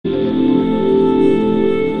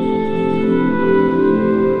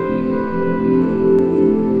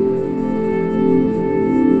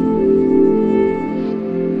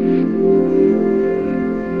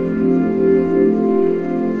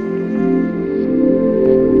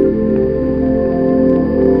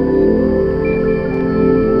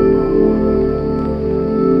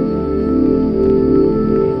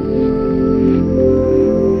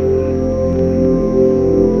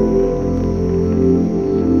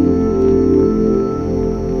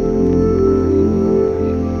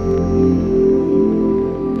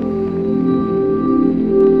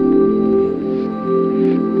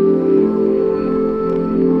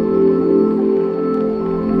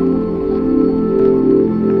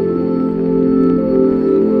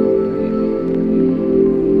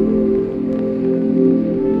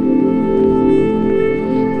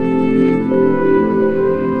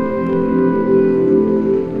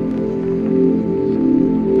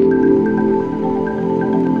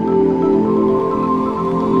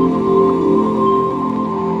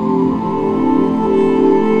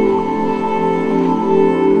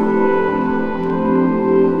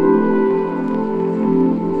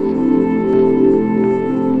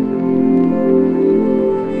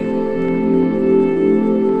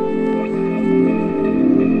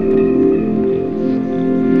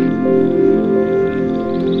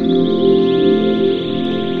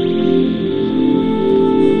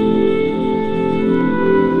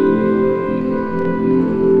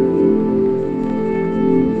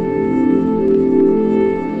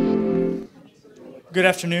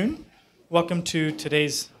afternoon. Welcome to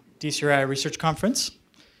today's DCRI Research Conference.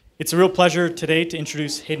 It's a real pleasure today to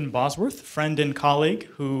introduce Hayden Bosworth, friend and colleague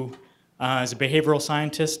who is a behavioral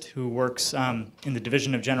scientist who works in the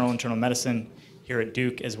Division of General Internal Medicine here at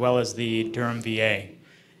Duke, as well as the Durham VA.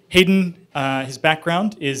 Hayden, his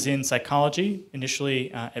background is in psychology,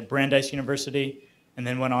 initially at Brandeis University, and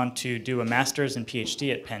then went on to do a master's and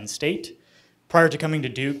Ph.D. at Penn State. Prior to coming to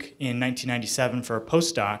Duke in 1997 for a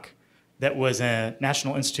postdoc, that was a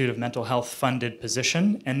National Institute of Mental Health funded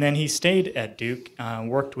position, and then he stayed at Duke,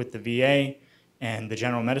 worked with the VA and the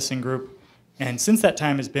General Medicine Group, and since that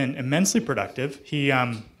time has been immensely productive.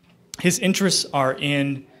 His interests are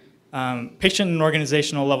in patient and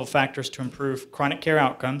organizational level factors to improve chronic care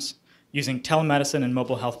outcomes using telemedicine and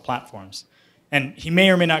mobile health platforms. And he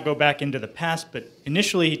may or may not go back into the past, but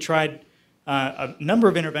initially he tried a number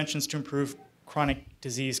of interventions to improve chronic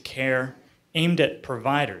disease care aimed at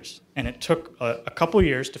providers. And it took a couple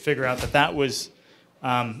years to figure out that that was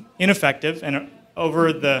ineffective. And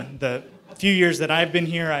over the few years that I've been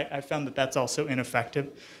here, I found that that's also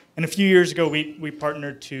ineffective. And a few years ago, we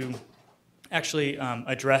partnered to actually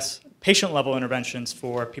address patient-level interventions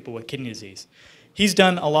for people with kidney disease. He's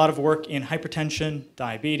done a lot of work in hypertension,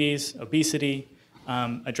 diabetes, obesity,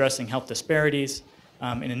 addressing health disparities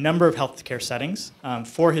in a number of healthcare settings.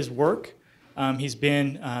 For his work, he's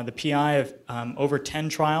been the PI of over 10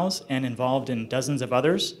 trials and involved in dozens of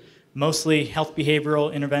others, mostly health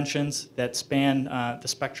behavioral interventions that span the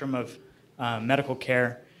spectrum of medical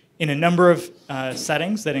care in a number of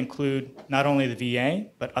settings that include not only the VA,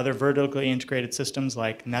 but other vertically integrated systems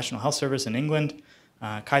like National Health Service in England,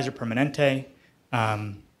 Kaiser Permanente,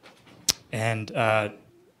 and the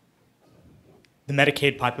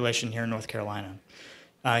Medicaid population here in North Carolina.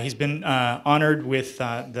 He's been honored with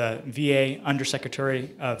the VA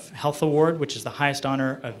Undersecretary of Health Award, which is the highest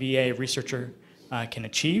honor a VA researcher can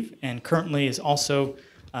achieve, and currently is also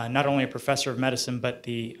not only a professor of medicine, but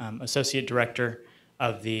the associate director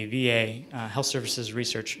of the VA Health Services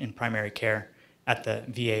Research in Primary Care at the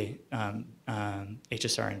VA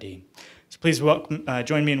HSR&D. So please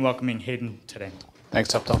join me in welcoming Hayden today.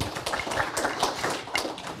 Thanks, Upton.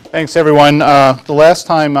 Thanks, everyone. The last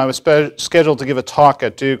time I was scheduled to give a talk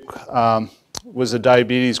at Duke was a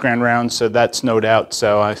diabetes grand round, so that's no doubt.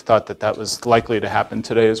 So I thought that that was likely to happen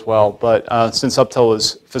today as well. But since Upton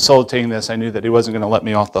was facilitating this, I knew that he wasn't going to let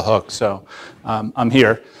me off the hook, so I'm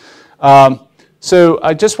here. So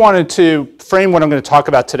I just wanted to frame what I'm going to talk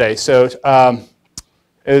about today. So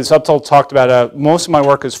as Upton talked about, most of my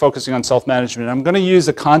work is focusing on self-management. I'm going to use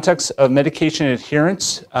the context of medication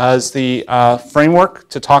adherence as the framework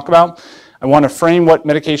to talk about. I want to frame what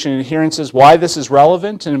medication adherence is, why this is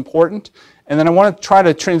relevant and important, and then I want to try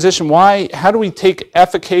to transition how do we take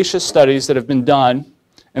efficacious studies that have been done,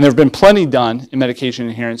 and there have been plenty done in medication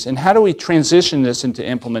adherence, and how do we transition this into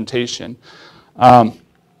implementation? Let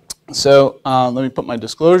me put my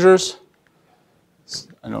disclosures.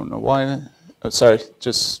 I don't know why. Oh, sorry,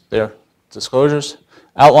 just there, disclosures.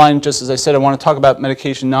 Outline, just as I said, I want to talk about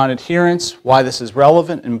medication non-adherence, why this is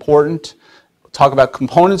relevant and important, talk about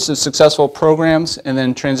components of successful programs, and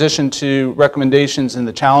then transition to recommendations and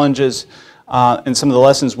the challenges and some of the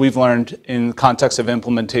lessons we've learned in the context of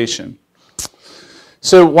implementation.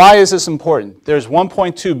 So why is this important? There's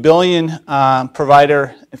 1.2 billion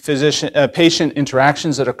patient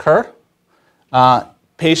interactions that occur.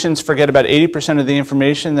 Patients forget about 80% of the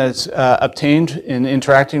information that's obtained in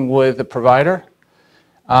interacting with the provider,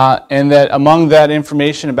 and that among that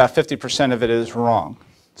information, about 50% of it is wrong.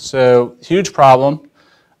 So huge problem.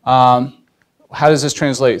 How does this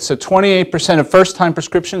translate? So 28% of first-time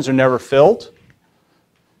prescriptions are never filled.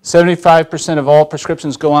 75% of all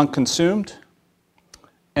prescriptions go unconsumed,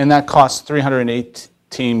 and that costs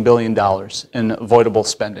 $318 billion in avoidable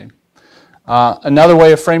spending. Another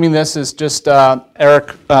way of framing this is just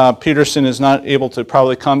Eric Peterson is not able to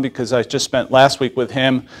probably come because I just spent last week with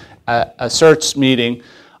him at a CERTS meeting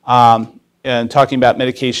and talking about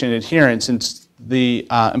medication adherence. And the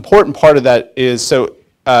important part of that is,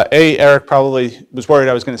 Eric probably was worried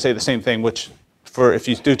I was going to say the same thing, which if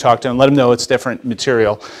you do talk to him, let him know it's different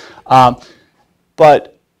material.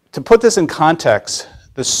 But to put this in context,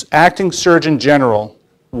 the acting Surgeon General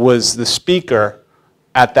was the speaker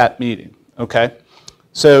at that meeting. Okay,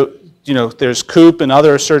 so there's Coop and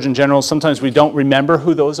other Surgeon Generals. Sometimes we don't remember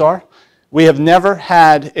who those are. We have never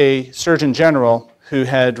had a Surgeon General who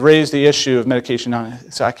had raised the issue of medication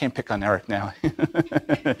so I can't pick on Eric now.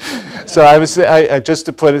 So I just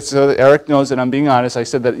to put it so that Eric knows that I'm being honest, I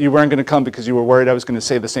said that you weren't going to come because you were worried I was going to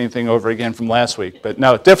say the same thing over again from last week. But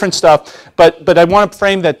no, different stuff. But I want to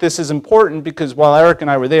frame that this is important because while Eric and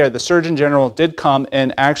I were there, the Surgeon General did come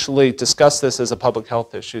and actually discuss this as a public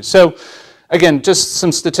health issue. So again, just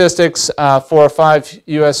some statistics. 4 or 5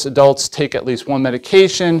 U.S. adults take at least one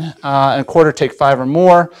medication, and a quarter take 5 or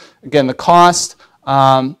more. Again, the cost.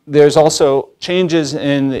 There's also changes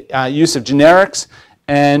in the use of generics.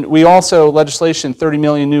 And we also, legislation, 30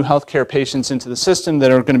 million new healthcare patients into the system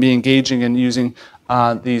that are going to be engaging in using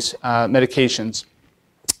these medications.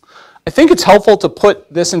 I think it's helpful to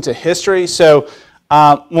put this into history. So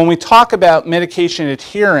when we talk about medication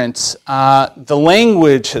adherence, the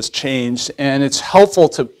language has changed, and it's helpful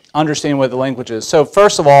to understand what the language is. So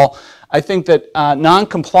first of all, I think that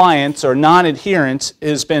non-compliance or non-adherence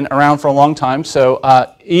has been around for a long time. So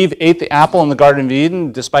Eve ate the apple in the Garden of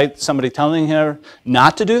Eden despite somebody telling her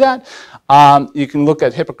not to do that. You can look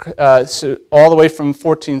at all the way from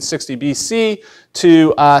 1460 BC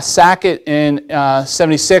to Sackett in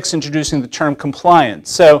 76 introducing the term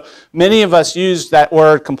compliance. So many of us use that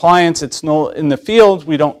word compliance. It's no, in the field,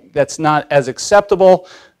 that's not as acceptable.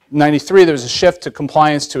 In 93, there was a shift to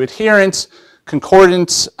compliance to adherence.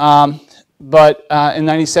 Concordance, but in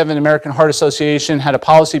 97, American Heart Association had a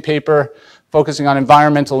policy paper focusing on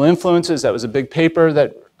environmental influences. That was a big paper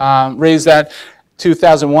that raised that.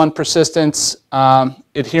 2001, persistence,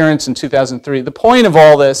 adherence in 2003. The point of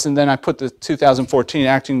all this, and then I put the 2014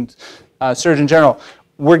 acting Surgeon General,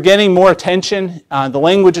 we're getting more attention. The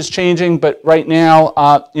language is changing, but right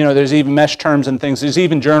now, there's even mesh terms and things. There's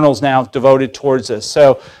even journals now devoted towards this.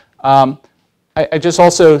 So I just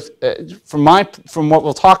also, from what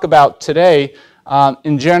we'll talk about today,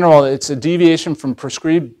 in general, it's a deviation from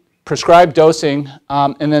prescribed dosing,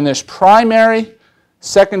 and then there's primary,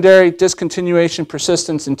 secondary, discontinuation,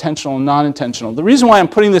 persistence, intentional, and non-intentional. The reason why I'm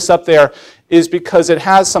putting this up there is because it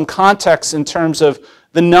has some context in terms of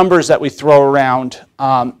the numbers that we throw around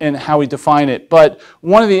and how we define it. But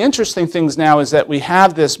one of the interesting things now is that we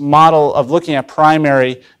have this model of looking at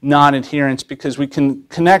primary non-adherence because we can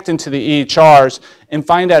connect into the EHRs and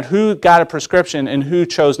find out who got a prescription and who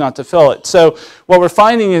chose not to fill it. So what we're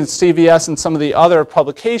finding in CVS and some of the other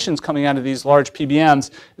publications coming out of these large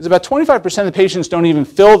PBMs is about 25% of the patients don't even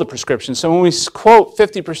fill the prescription. So when we quote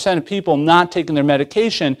 50% of people not taking their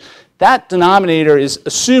medication, that denominator is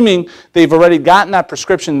assuming they've already gotten that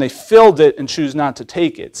prescription, they filled it, and choose not to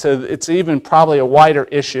take it. So it's even probably a wider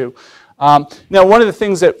issue. Now, one of the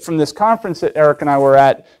things that from this conference that Eric and I were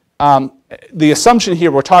at, the assumption here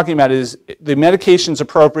we're talking about is the medication's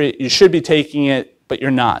appropriate, you should be taking it, but you're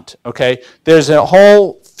not, okay? There's a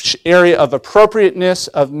whole area of appropriateness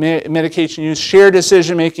of medication use, shared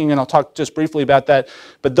decision-making, and I'll talk just briefly about that,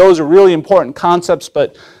 but those are really important concepts,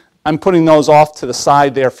 but I'm putting those off to the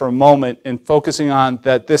side there for a moment and focusing on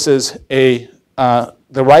that this is the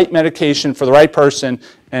right medication for the right person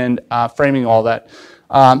and framing all that.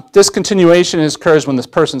 Discontinuation occurs when this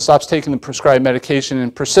person stops taking the prescribed medication,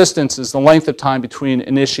 and persistence is the length of time between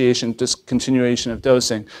initiation and discontinuation of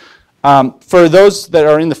dosing. For those that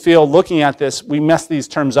are in the field looking at this, we mess these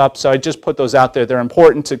terms up, so I just put those out there. They're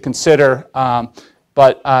important to consider.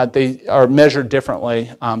 But they are measured differently,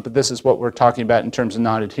 but this is what we're talking about in terms of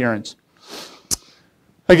non-adherence.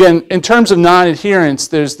 Again, in terms of non-adherence,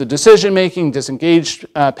 there's the decision-making, disengaged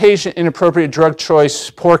patient, inappropriate drug choice,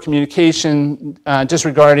 poor communication,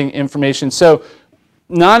 disregarding information. So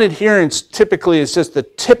non-adherence typically is just the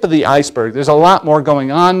tip of the iceberg. There's a lot more going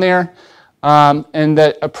on there, and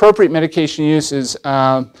that appropriate medication use is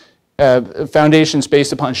foundations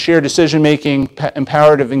based upon shared decision-making,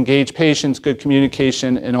 empowerative engaged patients, good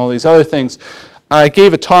communication, and all these other things. I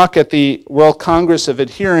gave a talk at the World Congress of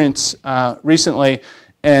Adherence recently,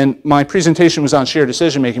 and my presentation was on shared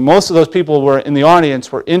decision-making. Most of those people were in the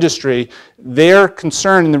audience were industry. Their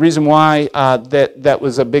concern, and the reason why that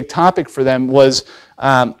was a big topic for them, was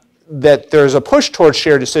that there's a push towards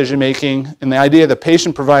shared decision-making and the idea of the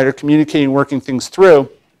patient-provider communicating, working things through.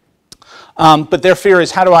 But their fear is,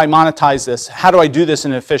 how do I monetize this? How do I do this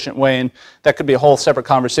in an efficient way? And that could be a whole separate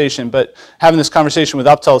conversation. But having this conversation with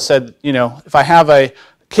Uptel said, if I have a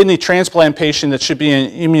kidney transplant patient that should be in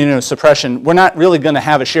immunosuppression, we're not really going to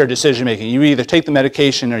have a shared decision-making. You either take the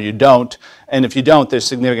medication or you don't. And if you don't, there's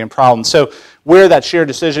significant problems. So where that shared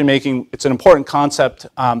decision-making, it's an important concept,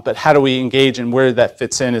 but how do we engage and where that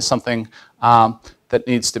fits in is something that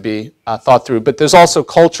needs to be thought through. But there's also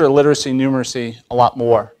culture, literacy, numeracy, a lot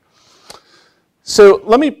more. So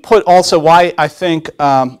let me put also why I think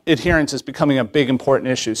adherence is becoming a big important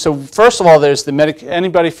issue. So first of all, there's the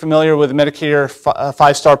anybody familiar with the Medicare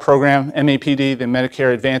 5-star program, MAPD, the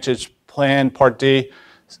Medicare Advantage Plan, Part D?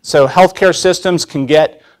 So healthcare systems can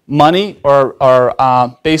get money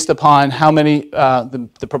or based upon how many,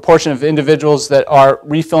 the proportion of individuals that are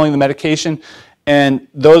refilling the medication, and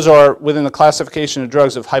those are within the classification of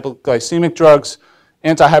drugs of hypoglycemic drugs,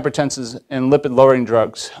 antihypertensives, and lipid-lowering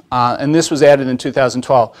drugs. And this was added in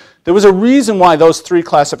 2012. There was a reason why those three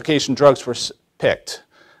classification drugs were picked.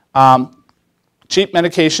 Cheap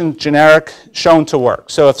medication, generic, shown to work.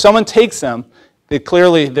 So if someone takes them,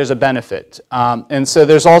 clearly there's a benefit. And so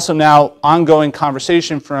there's also now ongoing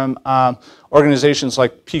conversation from organizations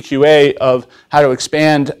like PQA of how to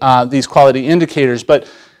expand these quality indicators.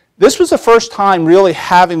 But this was the first time really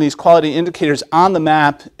having these quality indicators on the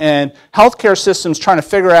map, and healthcare systems trying to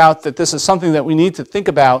figure out that this is something that we need to think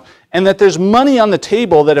about, and that there's money on the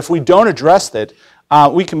table that if we don't address it,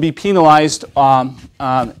 we can be penalized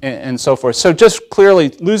and so forth. So just clearly,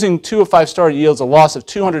 losing 2 of 5-star yields a loss of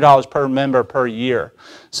 $200 per member per year.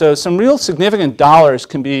 So some real significant dollars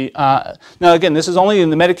can be, now again, this is only in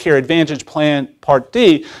the Medicare Advantage Plan Part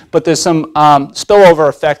D, but there's some spillover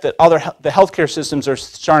effect that the healthcare systems are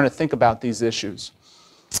starting to think about these issues.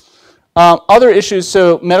 Other issues,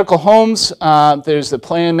 so medical homes, there's the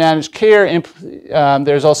plan managed care,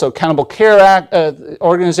 there's also Accountable Care Act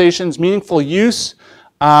organizations, meaningful use.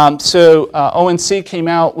 So ONC came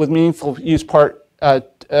out with meaningful use part,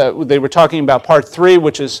 they were talking about Part 3,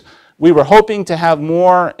 which is, we were hoping to have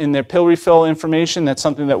more in their pill refill information. That's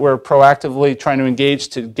something that we're proactively trying to engage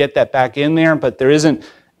to get that back in there, but there isn't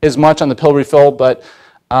as much on the pill refill, but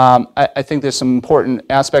I think there's some important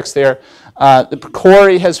aspects there. The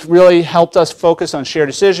PCORI has really helped us focus on shared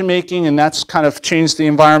decision making, and that's kind of changed the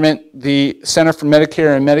environment. The Center for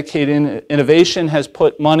Medicare and Medicaid Innovation has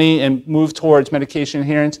put money and moved towards medication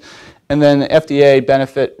adherence, and then the FDA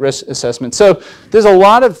benefit risk assessment. So there's a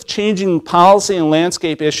lot of changing policy and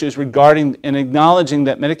landscape issues regarding and acknowledging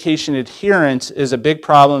that medication adherence is a big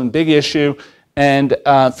problem, big issue, and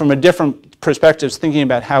from a different perspectives, thinking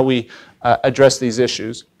about how we address these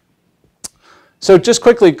issues. So just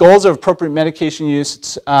quickly, goals of appropriate medication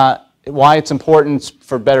use, why it's important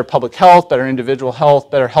for better public health, better individual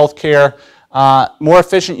health, better health care, more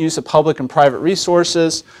efficient use of public and private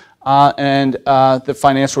resources, and the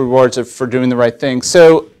financial rewards for doing the right thing.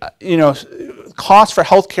 So, you know, costs for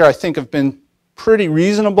health care, I think, have been pretty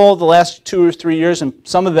reasonable the last 2 or 3 years, and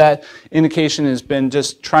some of that indication has been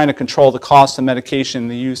just trying to control the cost of medication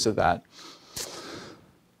and the use of that.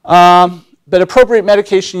 But appropriate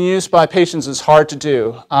medication use by patients is hard to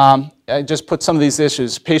do. I just put some of these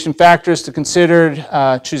issues. Patient factors to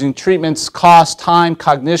consider, choosing treatments, cost, time,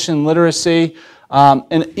 cognition, literacy.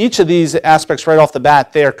 And each of these aspects right off the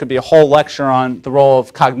bat there could be a whole lecture on the role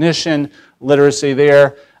of cognition, literacy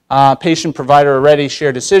there. Patient-provider already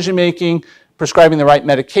shared decision making, prescribing the right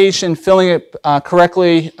medication, filling it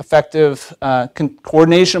correctly, effective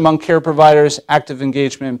coordination among care providers, active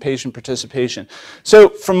engagement, and patient participation. So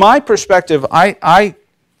from my perspective, I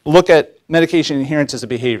look at medication adherence as a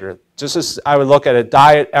behavior, just as I would look at a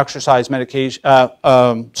diet, exercise, medication,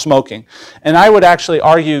 smoking. And I would actually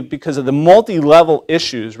argue, because of the multi-level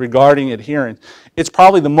issues regarding adherence, it's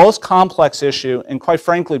probably the most complex issue, and quite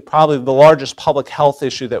frankly, probably the largest public health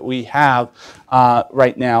issue that we have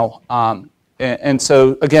right now. And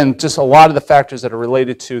so, again, just a lot of the factors that are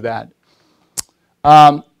related to that.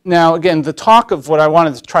 Now, again, the talk of what I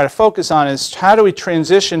wanted to try to focus on is how do we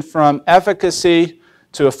transition from efficacy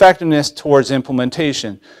to effectiveness towards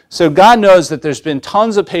implementation. So God knows that there's been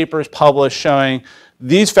tons of papers published showing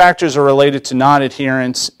these factors are related to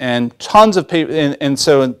non-adherence, and tons of papers, and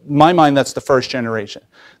so in my mind, that's the first generation.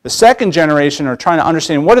 The second generation are trying to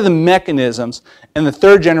understand what are the mechanisms, and the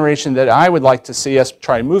third generation that I would like to see us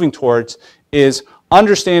try moving towards is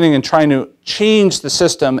understanding and trying to change the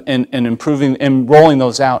system and improving and rolling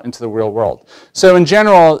those out into the real world. So in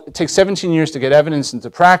general, it takes 17 years to get evidence into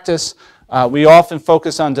practice. We often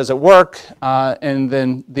focus on does it work, and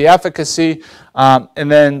then the efficacy,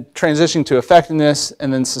 and then transitioning to effectiveness,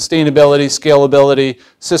 and then sustainability, scalability,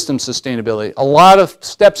 system sustainability. A lot of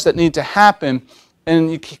steps that need to happen,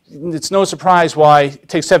 and it's no surprise why it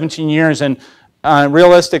takes 17 years, and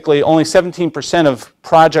realistically, only 17% of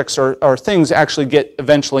projects or things actually get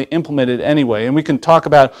eventually implemented anyway. And we can talk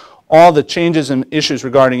about all the changes and issues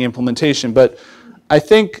regarding implementation. But I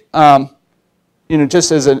think, you know,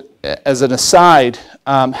 just as an aside,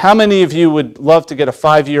 how many of you would love to get a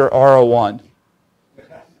 5-year R01?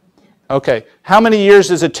 Okay. How many years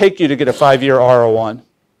does it take you to get a 5-year R01?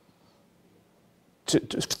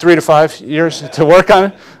 3 to 5 years to work on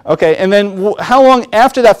it? Okay, and then how long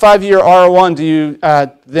after that 5-year R01 do you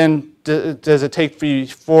does it take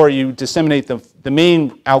before you disseminate the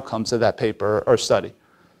main outcomes of that paper or study?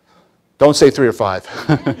 Don't say 3 or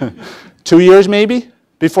 5. 2 years maybe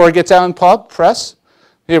before it gets out in press?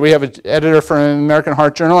 Here we have an editor for an American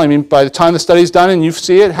Heart Journal. I mean, by the time the study's done and you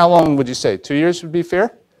see it, how long would you say? 2 years would be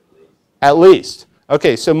fair? At least.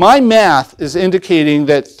 Okay, so my math is indicating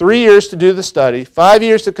that 3 years to do the study, 5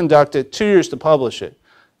 years to conduct it, 2 years to publish it.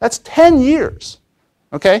 That's 10 years.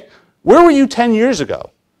 Okay? Where were you 10 years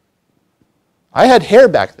ago? I had hair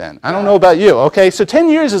back then. I don't know about you. Okay, so 10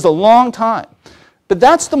 years is a long time. But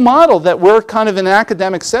that's the model that we're kind of in an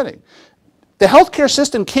academic setting. The healthcare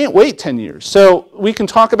system can't wait 10 years. So we can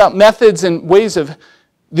talk about methods and ways of,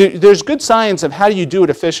 there's good science of how do you do it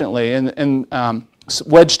efficiently, and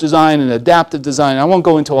wedge design and adaptive design. I won't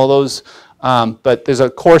go into all those, but there's a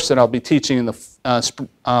course that I'll be teaching in the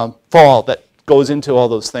fall that goes into all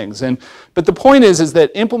those things. But the point is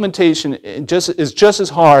that implementation is just as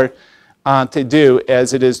hard to do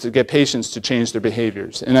as it is to get patients to change their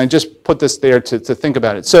behaviors. And I just put this there to think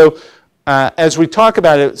about it. So as we talk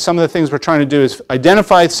about it, some of the things we're trying to do is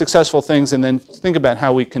identify successful things and then think about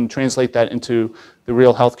how we can translate that into the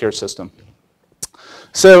real healthcare system.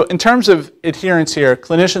 So in terms of adherence here,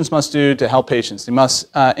 clinicians must do to help patients. They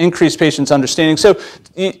must increase patients' understanding. So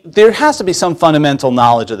there has to be some fundamental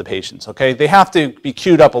knowledge of the patients, okay? They have to be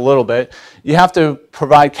queued up a little bit. You have to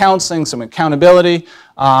provide counseling, some accountability,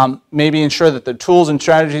 maybe ensure that the tools and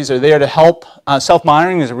strategies are there to help.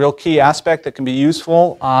 Self-monitoring is a real key aspect that can be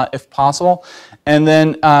useful if possible. And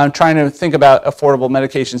then trying to think about affordable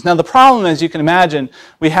medications. Now the problem, as you can imagine,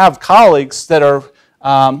 we have colleagues that are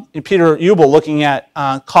Peter Ubel looking at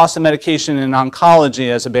cost of medication in oncology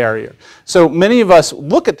as a barrier. So many of us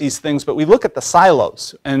look at these things, but we look at the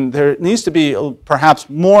silos, and there needs to be perhaps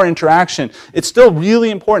more interaction. It's still really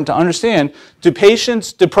important to understand, do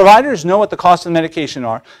providers know what the cost of medication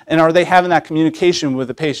are, and are they having that communication with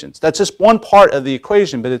the patients? That's just one part of the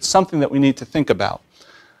equation, but it's something that we need to think about.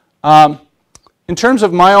 In terms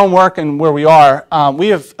of my own work and where we are, we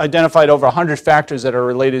have identified over 100 factors that are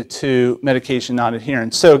related to medication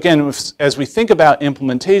non-adherence. So again, as we think about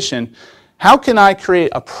implementation, how can I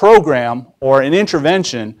create a program or an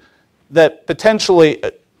intervention that potentially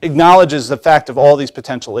acknowledges the fact of all these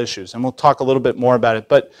potential issues? And we'll talk a little bit more about it.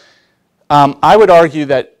 But I would argue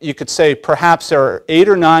that you could say perhaps there are 8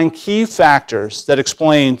 or 9 key factors that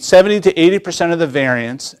explain 70 to 80% of the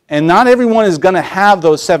variance, and not everyone is going to have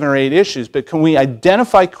those 7 or 8 issues, but can we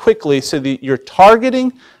identify quickly so that you're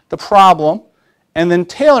targeting the problem and then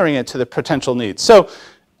tailoring it to the potential needs? So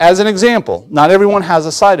as an example, not everyone has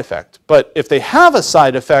a side effect, but if they have a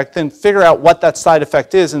side effect, then figure out what that side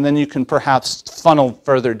effect is, and then you can perhaps funnel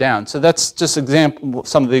further down. So that's just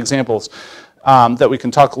some of the examples that we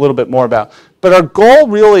can talk a little bit more about. But our goal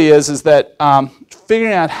really is that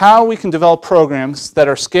figuring out how we can develop programs that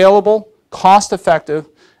are scalable, cost-effective,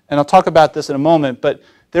 and I'll talk about this in a moment, but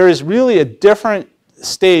there is really a different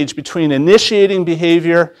stage between initiating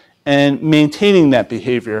behavior and maintaining that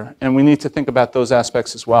behavior, and we need to think about those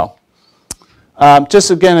aspects as well. Just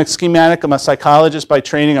again, a schematic. I'm a psychologist by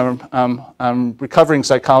training. I'm a recovering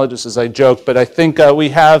psychologist, as I joke, but I think we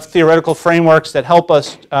have theoretical frameworks that help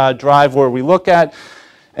us drive where we look at.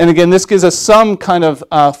 And again, this gives us some kind of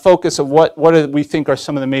focus of what we think are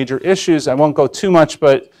some of the major issues. I won't go too much,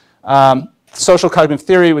 but social cognitive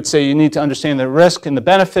theory would say you need to understand the risk and the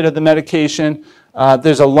benefit of the medication.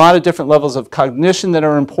 There's a lot of different levels of cognition that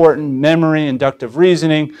are important: memory, inductive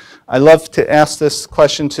reasoning. I love to ask this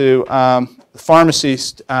question to the pharmacy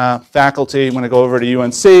faculty when I go over to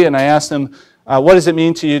UNC, and I ask them, what does it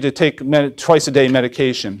mean to you to take twice-a-day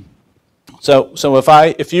medication? So if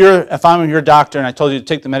I'm your doctor and I told you to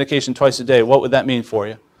take the medication twice a day, what would that mean for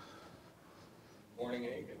you? Morning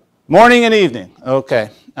and evening. Morning and evening. Okay.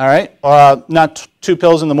 All right. Not 2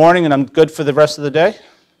 pills in the morning and I'm good for the rest of the day?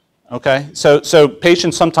 Okay. So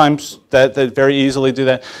patients sometimes that very easily do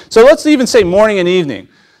that. So let's even say morning and evening.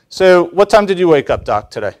 So what time did you wake up,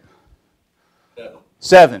 Doc, today?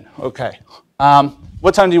 7. Okay.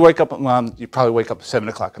 What time do you wake up? You probably wake up at 7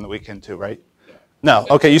 o'clock on the weekend too, right? Yeah. No.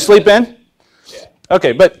 Okay. You sleep in? Yeah.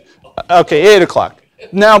 Okay. But 8 o'clock.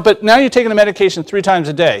 But now you're taking the medication 3 times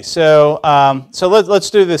a day. So let's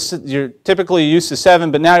do this. You're typically used to 7,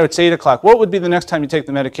 but now it's 8 o'clock. What would be the next time you take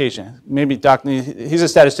the medication? Maybe Doc, he's a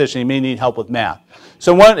statistician. He may need help with math.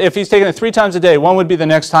 So if he's taking it 3 times a day, when would be the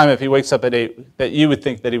next time if he wakes up at 8 that you would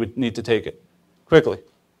think that he would need to take it? Quickly.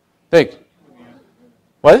 Think.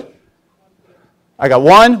 What? I got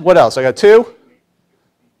 1. What else? I got 2.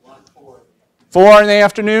 4 in the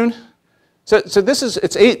afternoon. So this is,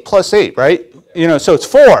 it's 8 plus 8, right? You know, so it's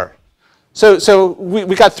 4. So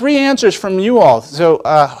we got 3 answers from you all. So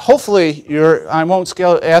hopefully I won't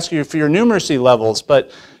ask you for your numeracy levels,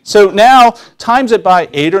 but so now times it by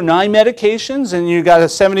 8 or 9 medications, and you got a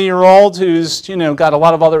 70-year-old who's, you know, got a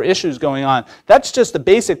lot of other issues going on. That's just the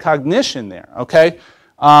basic cognition there, okay?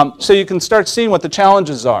 So you can start seeing what the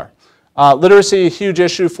challenges are. Literacy, a huge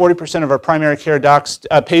issue. 40% of our primary care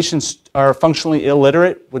patients are functionally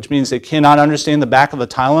illiterate, which means they cannot understand the back of a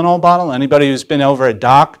Tylenol bottle. Anybody who's been over at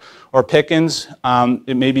Doc or Pickens,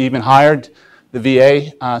 it may be even higher, the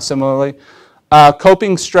VA similarly.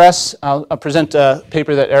 Coping stress, I'll present a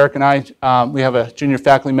paper that Eric and I, we have a junior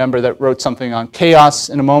faculty member that wrote something on chaos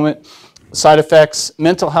in a moment. Side effects,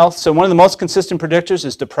 mental health. So one of the most consistent predictors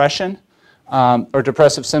is depression or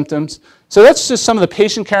depressive symptoms. So that's just some of the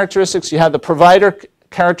patient characteristics. You have the provider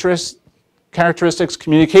characteristics,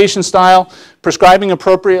 communication style, prescribing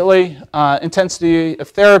appropriately, intensity of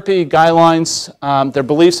therapy, guidelines, their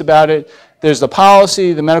beliefs about it. There's the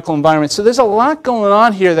policy, the medical environment. So there's a lot going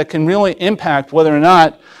on here that can really impact whether or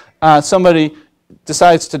not somebody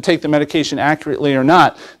decides to take the medication accurately or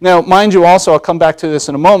not. Now, mind you also, I'll come back to this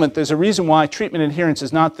in a moment, there's a reason why treatment adherence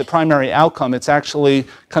is not the primary outcome. It's actually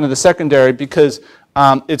kind of the secondary because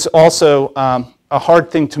it's also a hard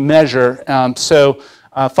thing to measure.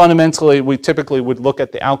 Fundamentally, we typically would look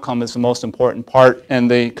at the outcome as the most important part, and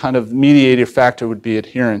the kind of mediator factor would be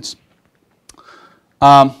adherence.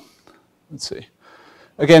 Let's see.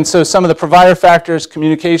 Again, so some of the provider factors,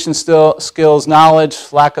 communication skills,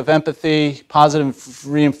 knowledge, lack of empathy, positive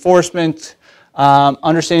reinforcement,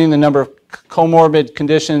 understanding the number of comorbid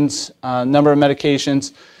conditions, number of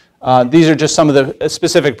medications. These are just some of the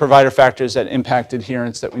specific provider factors that impact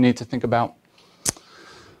adherence that we need to think about.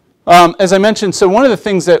 As I mentioned, so one of the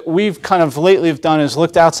things that we've kind of lately have done is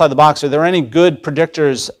looked outside the box. Are there any good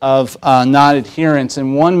predictors of non-adherence?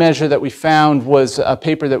 And one measure that we found was a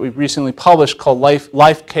paper that we recently published called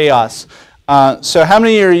Life Chaos. So how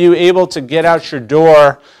many are you able to get out your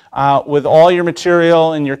door with all your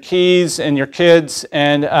material and your keys and your kids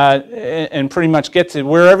and pretty much get to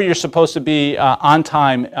wherever you're supposed to be on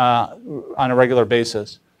time on a regular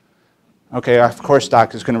basis? Okay, of course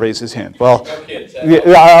Doc is going to raise his hand. Well,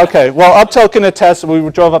 yeah, okay. Well, Uptel can attest. We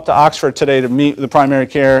drove up to Oxford today to meet the primary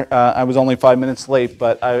care. I was only 5 minutes late,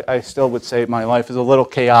 but I still would say my life is a little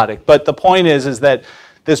chaotic. But the point is that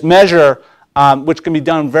this measure, which can be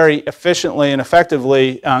done very efficiently and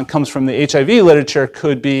effectively, comes from the HIV literature,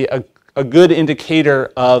 could be a good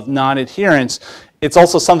indicator of non-adherence. It's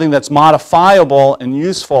also something that's modifiable and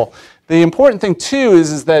useful. The important thing, too,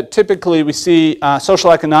 is that typically we see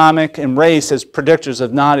social, economic, and race as predictors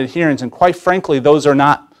of non-adherence, and quite frankly, those are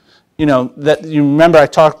not, you know, that you remember I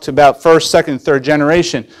talked about first, second, third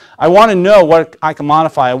generation. I want to know what I can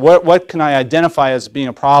modify, what can I identify as being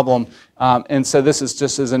a problem, and so this is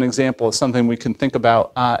just as an example of something we can think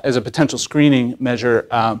about as a potential screening measure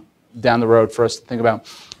down the road for us to think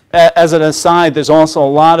about. As an aside, there's also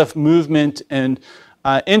a lot of movement and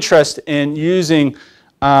interest in using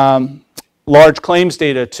large claims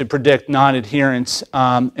data to predict non-adherence,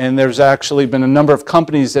 and there's actually been a number of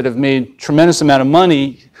companies that have made tremendous amount of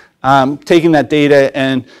money taking that data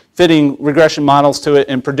and fitting regression models to it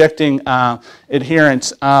and predicting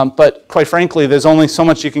adherence. But quite frankly, there's only so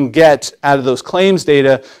much you can get out of those claims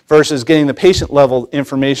data versus getting the patient level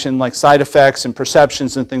information like side effects and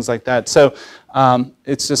perceptions and things like that. So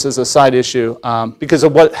it's just as a side issue because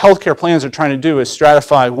of what healthcare plans are trying to do is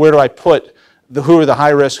stratify where do I put who are the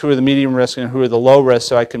high risk, who are the medium risk, and who are the low risk,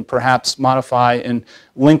 so I can perhaps modify and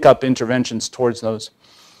link up interventions towards those.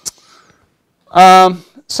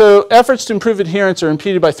 So efforts to improve adherence are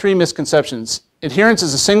impeded by 3 misconceptions. Adherence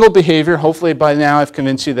is a single behavior. Hopefully by now I've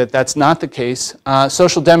convinced you that that's not the case.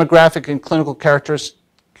 Social, demographic, and clinical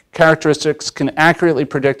characteristics can accurately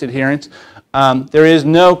predict adherence. There is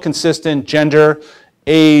no consistent gender,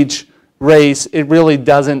 age, race. It really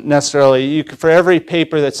doesn't necessarily. For every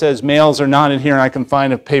paper that says males are non-adherent, I can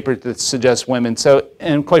find a paper that suggests women. So,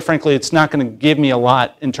 and quite frankly, it's not going to give me a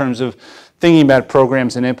lot in terms of thinking about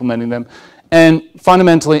programs and implementing them. And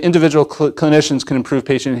fundamentally, individual clinicians can improve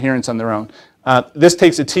patient adherence on their own. This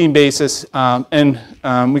takes a team basis, and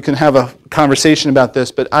we can have a conversation about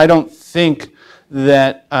this, but I don't think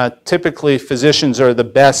that typically physicians are the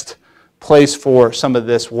best place for some of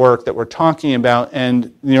this work that we're talking about,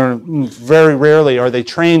 and you know, very rarely are they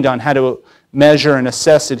trained on how to measure and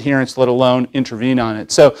assess adherence, let alone intervene on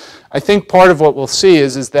it. So I think part of what we'll see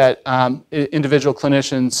is that individual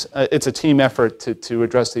clinicians, it's a team effort to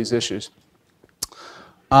address these issues.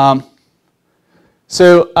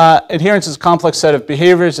 So adherence is a complex set of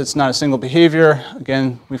behaviors. It's not a single behavior.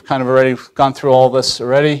 Again, we've kind of already gone through all this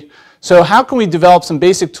already. So how can we develop some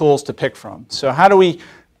basic tools to pick from? So how do we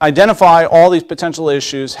identify all these potential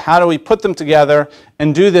issues? How do we put them together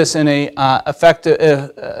and do this in a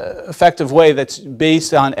effective way that's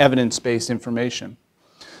based on evidence-based information?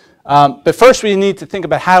 But first we need to think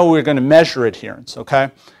about how we're going to measure adherence, okay?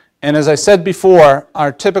 And as I said before,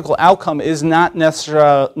 our typical outcome is not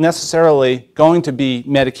necessarily going to be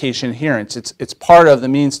medication adherence. It's part of the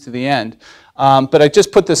means to the end. But I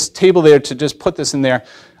just put this table there to just put this in there.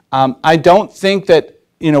 I don't think that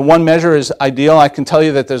one measure is ideal. I can tell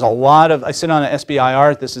you that there's a lot of, I sit on an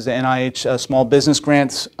SBIR, this is the NIH Small Business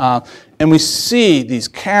Grants, and we see these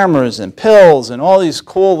cameras and pills and all these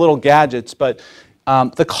cool little gadgets, but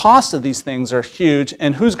the cost of these things are huge,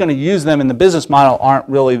 and who's going to use them in the business model aren't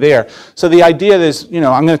really there. So the idea is,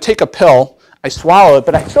 I'm going to take a pill, I swallow it,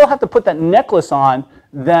 but I still have to put that necklace on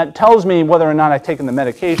that tells me whether or not I've taken the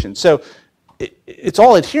medication. So it's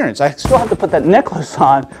all adherence. I still have to put that necklace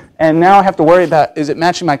on, and now I have to worry about, is it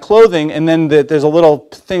matching my clothing, and then there's a little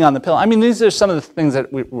thing on the pill. I mean, these are some of the things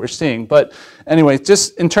that we're seeing. But anyway,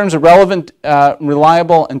 just in terms of relevant,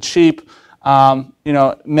 reliable, and cheap,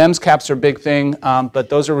 MEMS caps are a big thing, but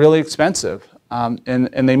those are really expensive,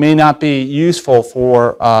 and they may not be useful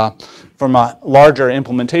from a larger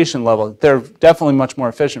implementation level. They're definitely much more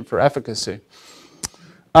efficient for efficacy.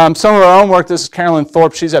 Some of our own work, this is Carolyn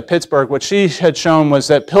Thorpe, she's at Pittsburgh. What she had shown was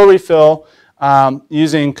that pill refill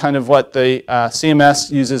using kind of what the CMS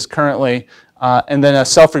uses currently, and then a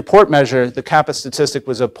self-report measure, the kappa statistic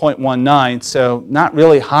was a 0.19, so not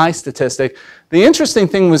really high statistic. The interesting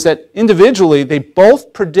thing was that individually, they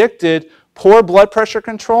both predicted poor blood pressure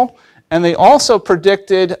control, and they also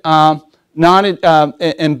predicted and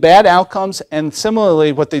bad outcomes. And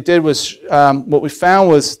similarly, what they did was, what we found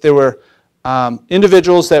was there were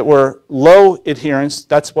individuals that were low adherence,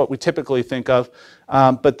 that's what we typically think of,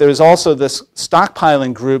 but there's also this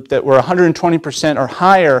stockpiling group that were 120% or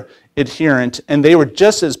higher adherent, and they were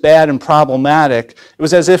just as bad and problematic. It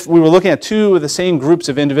was as if we were looking at two of the same groups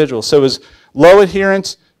of individuals. So it was low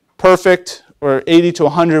adherence, perfect, or 80 to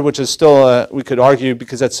 100, which is still, we could argue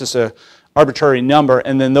because that's just an arbitrary number,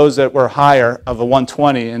 and then those that were higher of a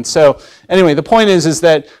 120. And so anyway, the point is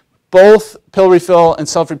that both pill refill and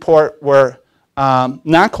self-report were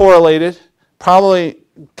not correlated, probably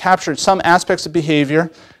captured some aspects of behavior,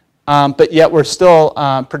 but yet we're still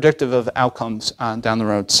predictive of outcomes down the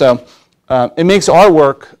road. So it makes our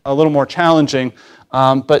work a little more challenging,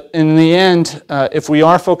 but in the end, if we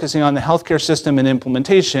are focusing on the healthcare system and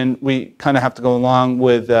implementation, we kind of have to go along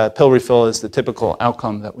with pill refill as the typical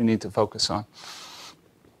outcome that we need to focus on.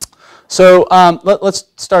 So let's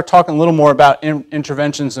start talking a little more about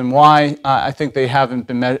interventions and why I think they haven't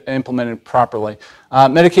been implemented properly.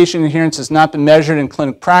 Medication adherence has not been measured in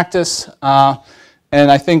clinical practice, and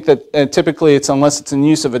I think that typically it's unless it's in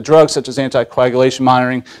use of a drug such as anticoagulation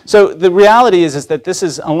monitoring. So the reality is that this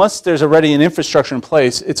is, unless there's already an infrastructure in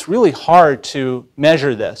place, it's really hard to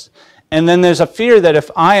measure this. And then there's a fear that if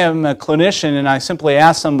I am a clinician and I simply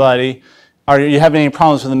ask somebody, are you having any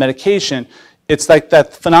problems with the medication? It's like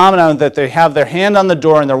that phenomenon that they have their hand on the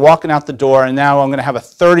door and they're walking out the door, and now I'm going to have a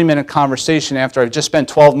 30-minute conversation after I've just spent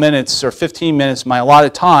 12 minutes or 15 minutes of my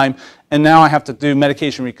allotted time, and now I have to do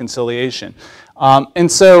medication reconciliation. And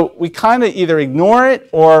so we kind of either ignore it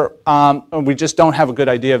or we just don't have a good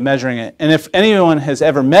idea of measuring it. And if anyone has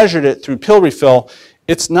ever measured it through pill refill,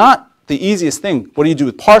 it's not the easiest thing. What do you do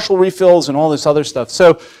with partial refills and all this other stuff?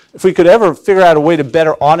 So if we could ever figure out a way to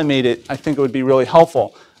better automate it, I think it would be really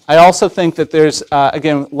helpful. I also think that there's,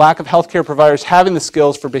 again, lack of healthcare providers having the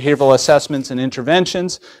skills for behavioral assessments and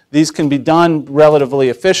interventions. These can be done relatively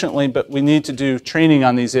efficiently, but we need to do training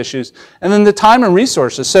on these issues. And then the time and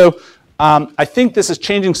resources. So I think this is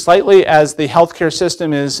changing slightly as the healthcare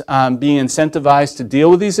system is being incentivized to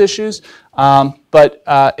deal with these issues. But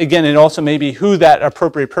again, it also may be who that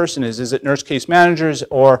appropriate person is. Is it nurse case managers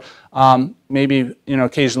or maybe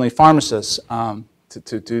occasionally pharmacists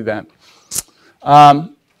to do that?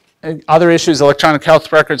 Other issues, electronic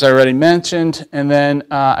health records I already mentioned, and then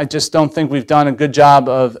I just don't think we've done a good job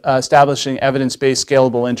of establishing evidence-based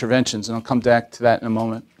scalable interventions, and I'll come back to that in a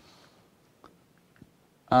moment.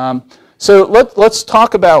 So let's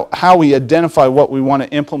talk about how we identify what we want to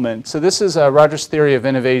implement. So this is Rogers' theory of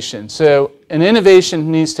innovation. So an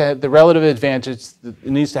innovation needs to have the relative advantage, it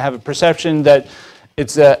needs to have a perception that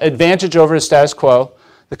it's an advantage over a status quo.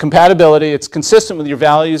 The compatibility, it's consistent with your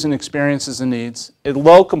values and experiences and needs. At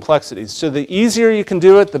low complexity. So the easier you can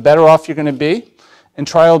do it, the better off you're going to be. and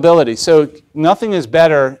trialability. So nothing is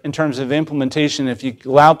better in terms of implementation if you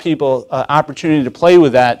allow people opportunity to play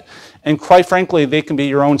with that. And quite frankly, they can be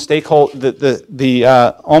your own stakeholder,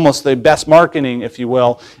 almost the best marketing, if you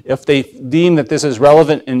will, if they deem that this is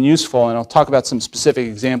relevant and useful. And I'll talk about some specific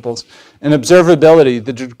examples. And observability,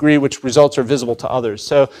 the degree which results are visible to others.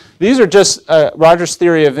 So these are just Roger's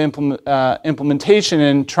theory of implementation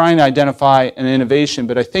and trying to identify an innovation.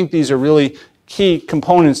 But I think these are really key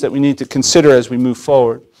components that we need to consider as we move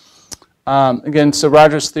forward. Again, so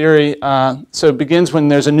Roger's theory, so it begins when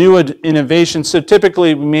there's a new innovation. So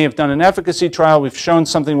typically we may have done an efficacy trial, we've shown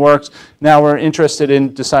something works, now we're interested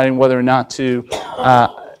in deciding whether or not to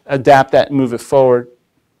adapt that and move it forward.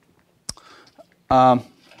 And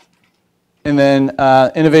then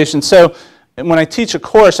innovation. So when I teach a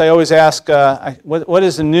course, I always ask, what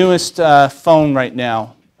is the newest phone right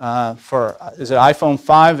now? Is it iPhone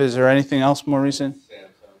 5? Is there anything else more recent?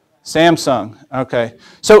 Samsung. Okay.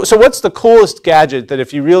 So what's the coolest gadget that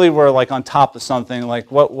if you really were like on top of something,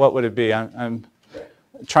 like what would it be? I'm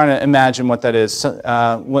trying to imagine what that is.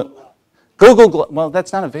 Google. Well,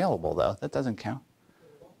 that's not available though. That doesn't count.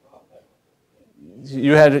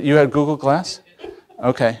 You had Google Glass?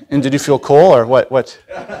 Okay. And did you feel cool or what? Well,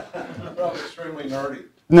 extremely nerdy.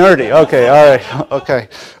 Nerdy. Okay. All right. Okay.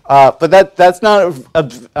 But that's not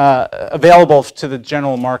available to the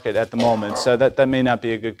general market at the moment, so that may not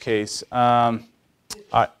be a good case. All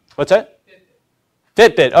right. What's that?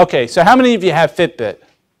 Fitbit. Okay. So how many of you have Fitbit?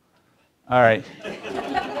 All right.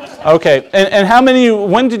 Okay. And how many?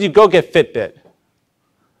 When did you go get Fitbit?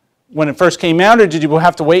 When it first came out, or did you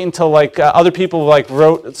have to wait until like other people like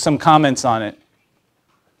wrote some comments on it?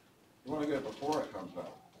 You want to get it before it comes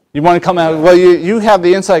out. You want to come out? Well, you have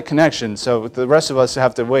the inside connection, so the rest of us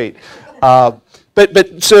have to wait. But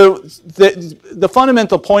so the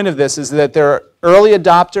fundamental point of this is that there are early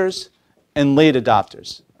adopters and late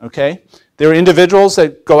adopters. Okay, there are individuals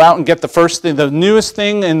that go out and get the first thing, the newest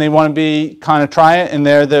thing, and they want to be kind of try it, and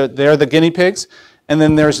they're the guinea pigs. And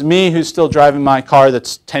then there's me who's still driving my car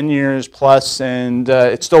that's 10 years plus, and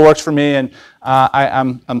it still works for me, and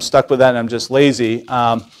I'm stuck with that, and I'm just lazy.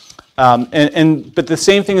 But the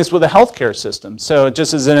same thing is with the healthcare system. So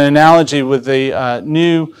just as an analogy with the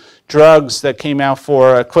new drugs that came out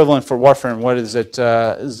for equivalent for warfarin, what is it,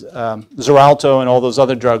 Xarelto and all those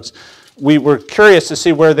other drugs, we were curious to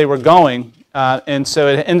see where they were going. And so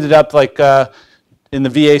it ended up like in the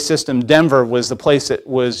VA system, Denver was the place that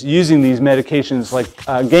was using these medications like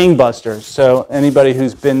gangbusters. So anybody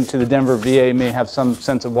who's been to the Denver VA may have some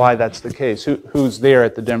sense of why that's the case. Who's there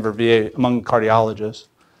at the Denver VA among cardiologists?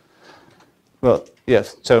 Well,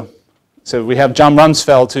 yes. So we have John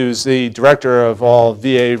Rumsfeld, who's the director of all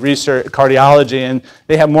VA research cardiology, and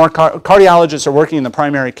they have more cardiologists are working in the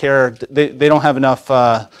primary care. They don't have enough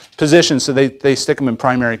positions, so they stick them in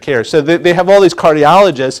primary care. So they have all these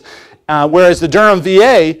cardiologists, whereas the Durham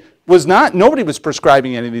VA was not. Nobody was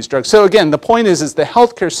prescribing any of these drugs. So again, the point is the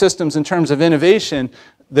healthcare systems in terms of innovation,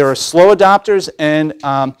 there are slow adopters and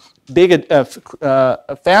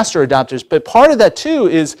faster adopters, but part of that too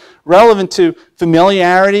is relevant to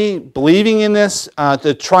familiarity, believing in this,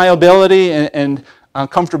 the triability and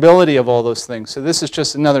comfortability of all those things. So this is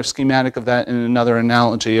just another schematic of that and another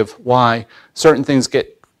analogy of why certain things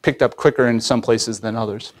get picked up quicker in some places than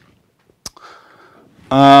others.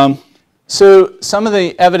 So some of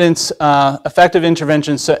the evidence, effective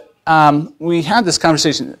interventions. So, we had this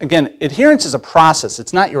conversation. Again, adherence is a process.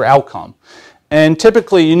 It's not your outcome. And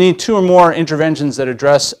typically, you need 2 or more interventions that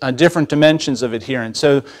address different dimensions of adherence.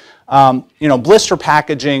 So, blister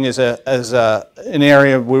packaging is an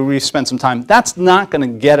area where we spent some time. That's not going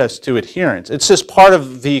to get us to adherence. It's just part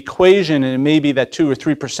of the equation, and it may be that 2 or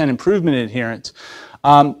 3% improvement in adherence.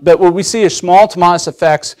 But what we see are small to modest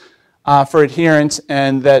effects for adherence,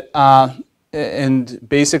 and that, and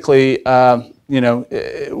basically,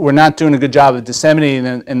 we're not doing a good job of disseminating,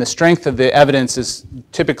 and the strength of the evidence is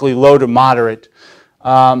typically low to moderate.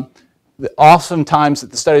 Oftentimes,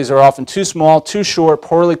 the studies are often too small, too short,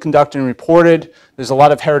 poorly conducted and reported. There's a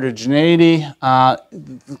lot of heterogeneity.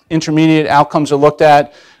 Intermediate outcomes are looked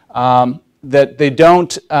at. That they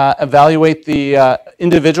don't evaluate the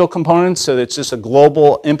individual components, so it's just a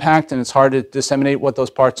global impact, and it's hard to disseminate what those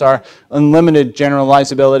parts are. Unlimited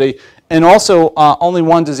generalizability. And also, only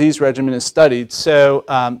one disease regimen is studied. So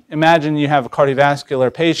imagine you have a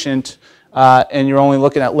cardiovascular patient and you're only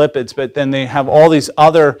looking at lipids, but then they have all these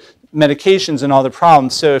other medications and other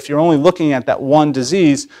problems. So if you're only looking at that one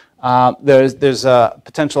disease, there's a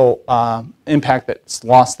potential impact that's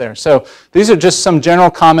lost there. So these are just some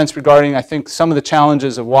general comments regarding, I think, some of the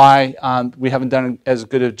challenges of why we haven't done as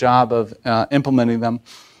good a job of implementing them.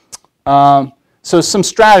 So some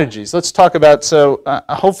strategies. Let's talk about,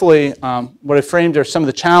 hopefully what I framed are some of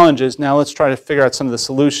the challenges. Now let's try to figure out some of the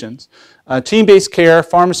solutions. Team-based care,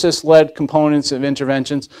 pharmacist-led components of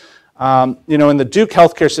interventions. You know, in the Duke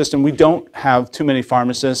healthcare system, we don't have too many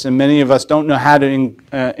pharmacists, and many of us don't know how to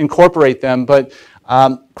incorporate them, but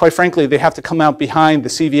quite frankly, they have to come out behind the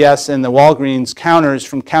CVS and the Walgreens counters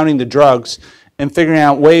from counting the drugs and figuring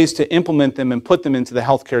out ways to implement them and put them into the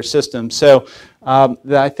healthcare system. So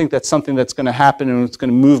I think that's something that's going to happen, and it's going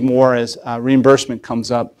to move more as reimbursement comes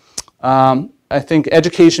up. I think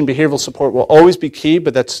education, behavioral support will always be key,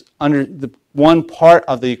 but that's under the one part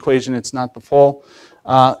of the equation. It's not the full.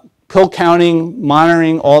 Pill counting,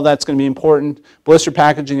 monitoring, all that's going to be important. Blister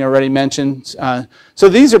packaging, I already mentioned. So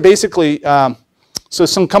these are basically, so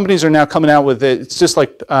some companies are now coming out with it. It's just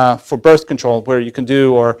like for birth control, where you can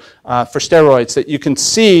do, or for steroids, that you can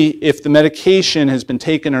see if the medication has been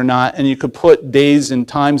taken or not, and you could put days and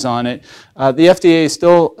times on it. The FDA is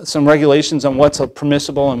still some regulations on what's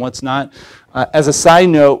permissible and what's not. As a side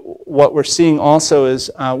note, what we're seeing also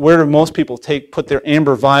is where do most people put their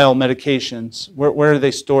amber vial medications? Where do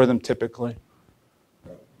they store them typically?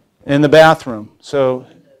 In the bathroom. So,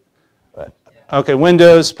 okay,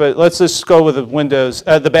 windows, but let's just go with the windows.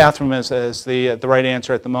 The bathroom is the right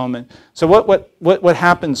answer at the moment. So what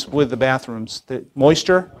happens with the bathrooms? The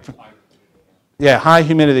moisture? Yeah, high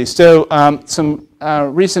humidity. So some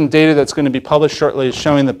recent data that's going to be published shortly is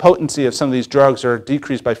showing the potency of some of these drugs are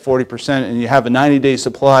decreased by 40%, and you have a 90-day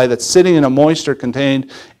supply that's sitting in a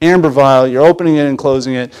moisture-contained amber vial. You're opening it and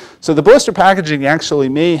closing it. So the blister packaging actually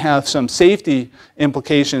may have some safety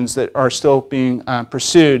implications that are still being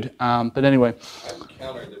pursued. But anyway. I would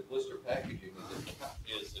counter that blister packaging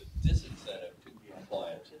is a disincentive to be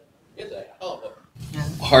compliant. It's a hell of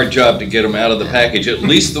a hard job to get them out of the package, at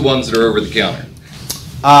least the ones that are over the counter.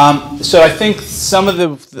 So I think some of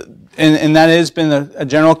and that has been a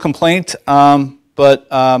general complaint, but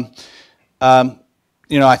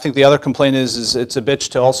you know, I think the other complaint is it's a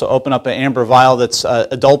bitch to also open up an amber vial that's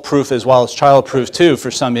adult-proof as well as child-proof too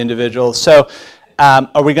for some individuals. So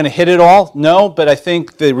are we going to hit it all? No, but I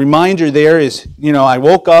think the reminder there is, you know, I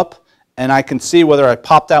woke up and I can see whether I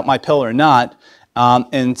popped out my pill or not.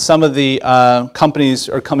 And some of the companies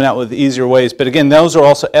are coming out with easier ways. But again, those are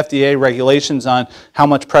also FDA regulations on how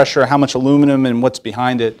much pressure, how much aluminum, and what's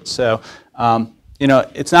behind it. So, you know,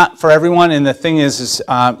 it's not for everyone. And the thing is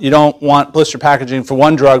you don't want blister packaging for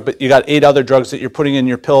one drug, but you got 8 other drugs that you're putting in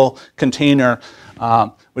your pill container,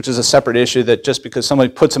 which is a separate issue, that just because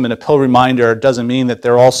somebody puts them in a pill reminder doesn't mean that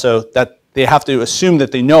they're also, that they have to assume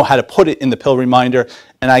that they know how to put it in the pill reminder.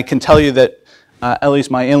 And I can tell you that at least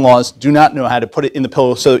my in-laws do not know how to put it in the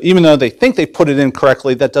pill. So even though they think they put it in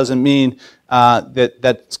correctly, that doesn't mean that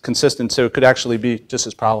that's consistent. So it could actually be just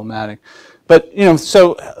as problematic. But you know,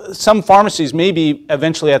 so some pharmacies may be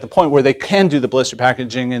eventually at the point where they can do the blister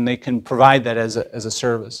packaging and they can provide that as a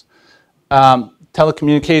service.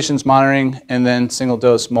 Telecommunications monitoring, and then single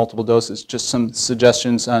dose, multiple doses. Just some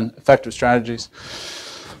suggestions on effective strategies.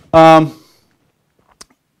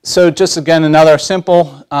 So just again, another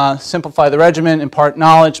simplify the regimen, impart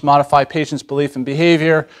knowledge, modify patients' belief and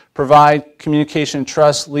behavior, provide communication and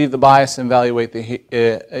trust, leave the bias, and evaluate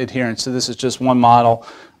the adherence. So this is just one model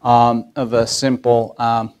of a simple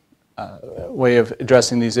way of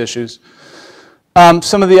addressing these issues.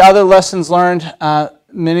 Some of the other lessons learned,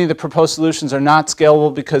 many of the proposed solutions are not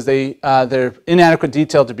scalable because they're inadequate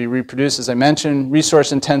detail to be reproduced, as I mentioned,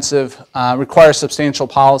 resource intensive, require substantial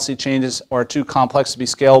policy changes, or are too complex to be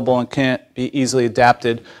scalable and can't be easily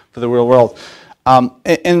adapted for the real world.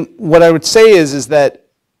 And what I would say is that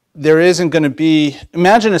there isn't going to be,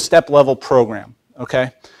 imagine a step-level program,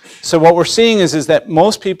 okay? So what we're seeing is that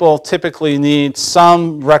most people typically need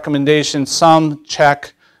some recommendation, some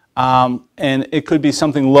check, and it could be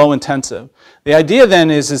something low intensive. The idea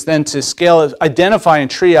then is then to scale, identify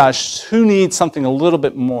and triage who needs something a little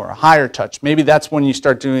bit more, a higher touch. Maybe that's when you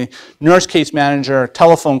start doing nurse case manager,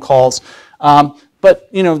 telephone calls. But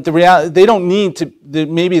you know, the reality, they don't need to,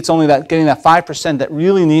 maybe it's only that getting that 5% that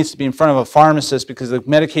really needs to be in front of a pharmacist because the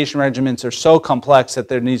medication regimens are so complex that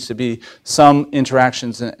there needs to be some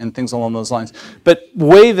interactions and things along those lines. But the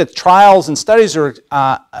way that trials and studies are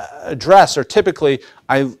addressed are typically,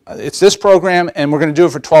 it's this program and we're going to do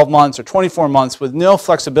it for 12 months or 24 months with no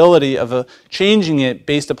flexibility of changing it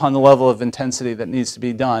based upon the level of intensity that needs to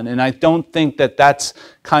be done. And I don't think that that's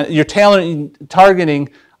you're targeting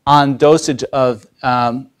on dosage of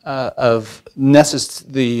the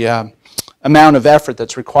amount of effort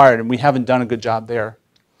that's required, and we haven't done a good job there.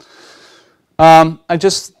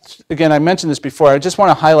 Again, I mentioned this before, I just want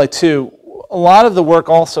to highlight too, a lot of the work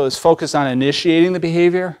also is focused on initiating the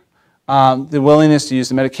behavior. the willingness to use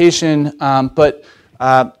the medication. But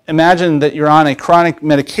imagine that you're on a chronic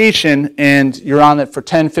medication and you're on it for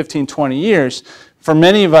 10, 15, 20 years. For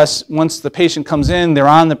many of us, once the patient comes in, they're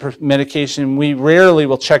on the medication, we rarely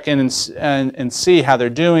will check in and see how they're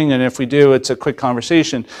doing, and if we do, it's a quick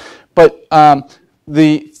conversation. But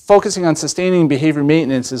the focusing on sustaining behavior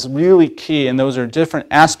maintenance is really key, and those are different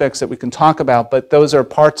aspects that we can talk about, but those are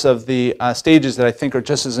parts of the stages that I think are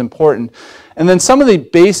just as important. And then some of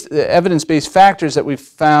the evidence-based factors that we've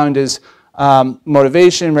found is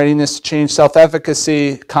motivation, readiness to change,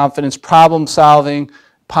 self-efficacy, confidence, problem solving,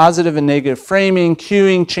 positive and negative framing,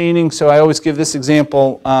 cueing, chaining. So I always give this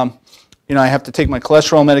example. I have to take my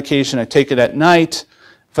cholesterol medication. I take it at night.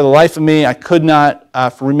 For the life of me, I could not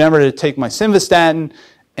remember to take my simvastatin,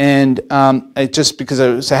 and just because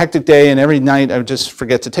it was a hectic day, and every night I would just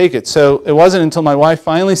forget to take it. So it wasn't until my wife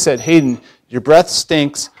finally said, "Hayden, your breath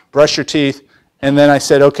stinks, brush your teeth." And then I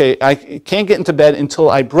said, okay, I can't get into bed until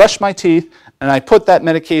I brush my teeth, and I put that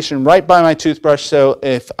medication right by my toothbrush, so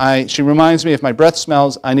she reminds me if my breath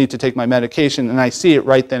smells, I need to take my medication, and I see it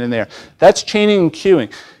right then and there. That's chaining and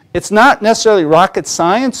cueing. It's not necessarily rocket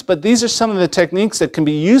science, but these are some of the techniques that can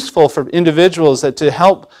be useful for individuals to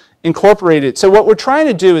help incorporate it. So what we're trying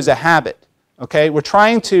to do is a habit, okay? We're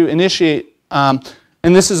trying to initiate, and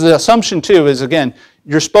this is the assumption too, is again,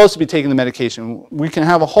 you're supposed to be taking the medication. We can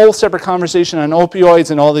have a whole separate conversation on opioids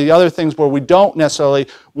and all the other things where we don't necessarily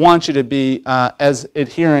want you to be as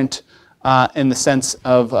adherent in the sense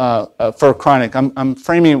of for chronic. I'm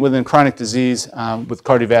framing it within chronic disease with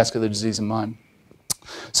cardiovascular disease in mind.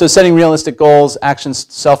 So setting realistic goals,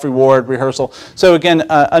 actions, self-reward, rehearsal. So again,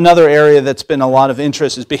 another area that's been a lot of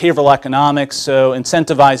interest is behavioral economics, so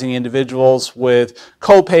incentivizing individuals with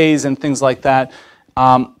co-pays and things like that.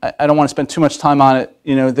 I don't want to spend too much time on it.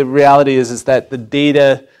 The reality is that the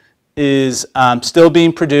data is still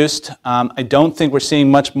being produced. I don't think we're seeing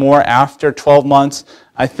much more after 12 months.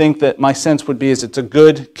 I think that my sense would be is it's a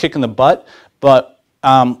good kick in the butt, but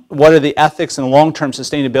what are the ethics and long-term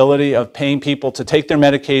sustainability of paying people to take their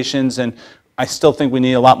medications? And I still think we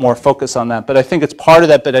need a lot more focus on that. But I think it's part of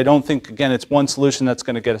that, but I don't think, again, it's one solution that's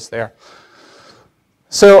going to get us there.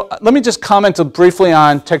 So let me just comment briefly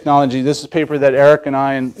on technology. This is a paper that Eric and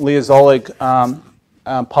I and Leah Zolig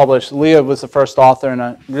published. Leah was the first author, and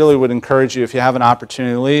I really would encourage you if you have an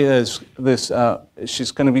opportunity. Leah is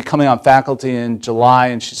she's going to be coming on faculty in July,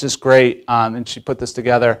 and she's just great, and she put this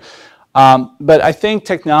together. But I think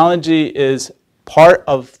technology is part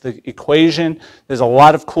of the equation. There's a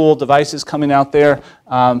lot of cool devices coming out there,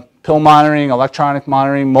 pill monitoring, electronic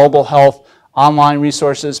monitoring, mobile health, online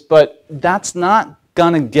resources, but that's not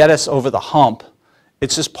going to get us over the hump.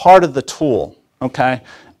 It's just part of the tool, okay?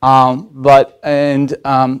 I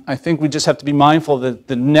think we just have to be mindful that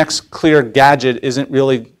the next clear gadget isn't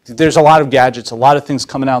really, there's a lot of gadgets, a lot of things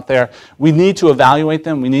coming out there. We need to evaluate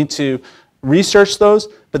them. We need to research those,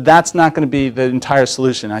 but that's not going to be the entire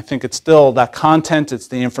solution. I think it's still that content, it's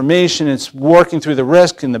the information, it's working through the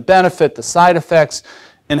risk and the benefit, the side effects,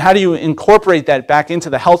 and how do you incorporate that back into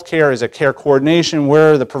the healthcare as a care coordination?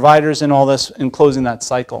 Where are the providers in all this and closing that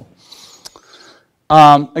cycle?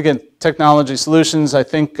 Again, technology solutions, I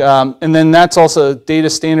think, and then that's also data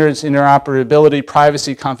standards, interoperability,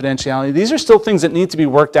 privacy, confidentiality. These are still things that need to be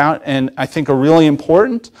worked out and I think are really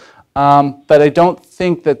important. But I don't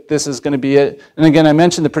think that this is going to be it. And again, I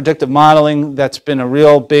mentioned the predictive modeling. That's been a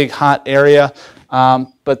real big hot area.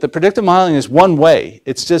 But the predictive modeling is one way.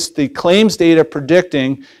 It's just the claims data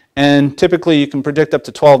predicting, and typically you can predict up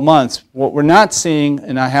to 12 months. What we're not seeing,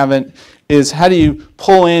 and I haven't, is how do you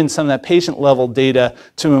pull in some of that patient level data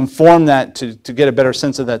to inform that, to get a better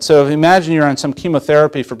sense of that. So if imagine you're on some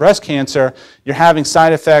chemotherapy for breast cancer, you're having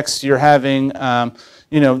side effects, you're having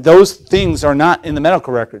those things are not in the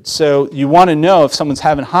medical records. So you want to know if someone's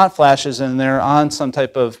having hot flashes and they're on some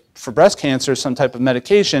type of, for breast cancer, some type of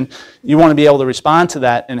medication, you want to be able to respond to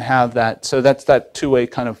that and have that. So that's that two-way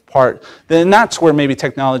kind of part. Then that's where maybe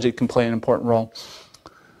technology can play an important role.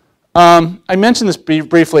 I mentioned this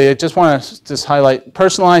briefly. I just want to just highlight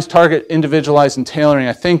personalized, target, individualized, and tailoring.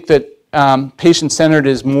 I think that patient-centered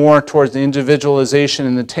is more towards the individualization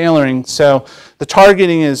and the tailoring. So the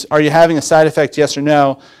targeting is, are you having a side effect, yes or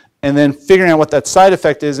no? And then figuring out what that side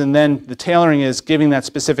effect is, and then the tailoring is giving that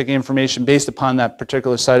specific information based upon that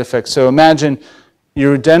particular side effect. So imagine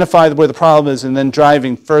you identify where the problem is and then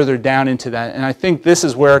driving further down into that. And I think this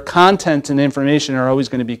is where content and information are always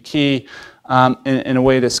going to be key in a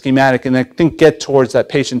way to schematic, and I think get towards that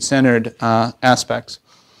patient-centered aspects.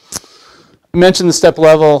 mentioned the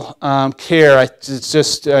step-level care. I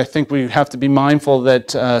think we have to be mindful that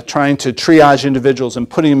trying to triage individuals and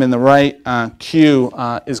putting them in the right queue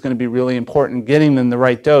is going to be really important, getting them the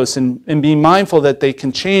right dose, and being mindful that they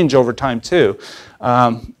can change over time too.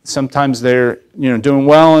 Sometimes they're doing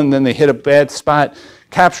well and then they hit a bad spot,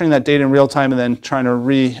 capturing that data in real time and then trying to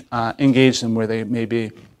re-engage them where they may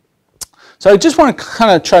be. So I just want to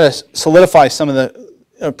kind of try to solidify some of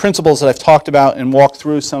the principles that I've talked about and walk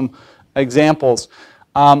through some examples.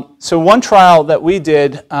 So one trial that we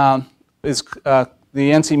did is the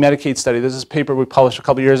NC Medicaid study. This is a paper we published a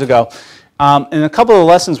couple years ago. And a couple of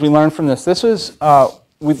lessons we learned from this. This was,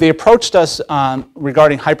 they approached us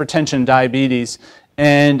regarding hypertension and diabetes.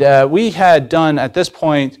 And we had done, at this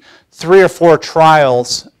point, 3 or 4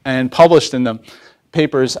 trials and published in them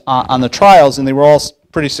papers on the trials, and they were all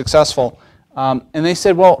pretty successful. And they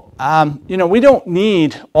said, well, we don't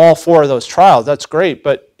need all 4 of those trials. That's great,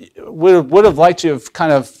 but would have liked to have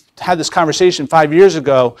kind of had this conversation 5 years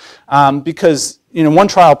ago because one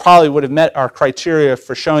trial probably would have met our criteria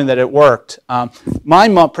for showing that it worked.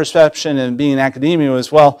 My perception in being in academia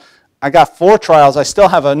was, well, I got 4 trials. I still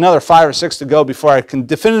have another 5 or 6 to go before I can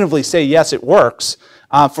definitively say, yes, it works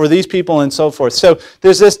for these people and so forth. So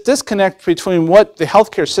there's this disconnect between what the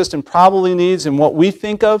healthcare system probably needs and what we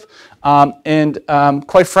think of.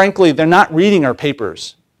 Quite frankly, they're not reading our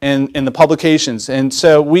papers in the publications. And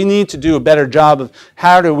so we need to do a better job of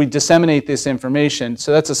how do we disseminate this information.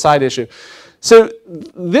 So that's a side issue. So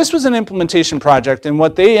this was an implementation project, and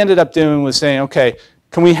what they ended up doing was saying, okay,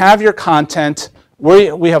 can we have your content?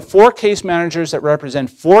 We have 4 case managers that represent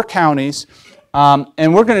 4 counties,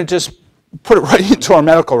 and we're going to just put it right into our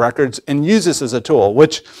medical records and use this as a tool,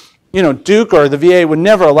 which Duke or the VA would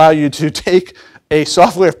never allow you to take a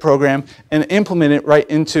software program and implement it right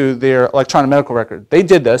into their electronic medical record. They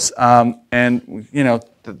did this, and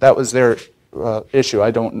that was their issue.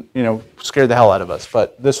 I don't, scared the hell out of us,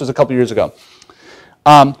 but this was a couple years ago.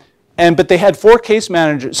 But they had 4 case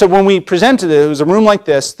managers. So when we presented it, it was a room like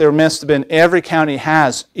this. There must have been, every county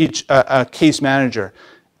has each a case manager.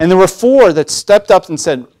 And there were 4 that stepped up and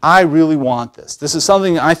said, I really want this. This is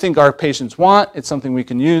something I think our patients want. It's something we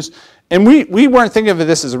can use. And we weren't thinking of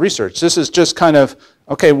this as a research. This is just kind of,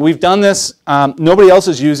 okay, we've done this. Nobody else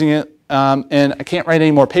is using it. And I can't write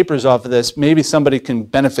any more papers off of this. Maybe somebody can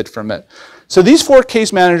benefit from it. So these 4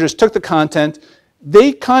 case managers took the content.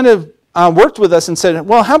 They kind of worked with us and said,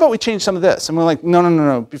 well, how about we change some of this? And we're like,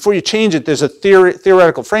 no. Before you change it, there's a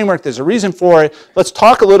theoretical framework. There's a reason for it. Let's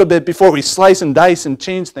talk a little bit before we slice and dice and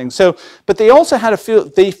change things. So, but they also had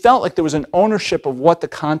they felt like there was an ownership of what the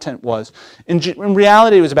content was. In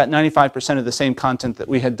reality, it was about 95% of the same content that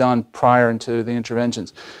we had done prior to the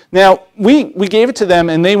interventions. Now, we gave it to them,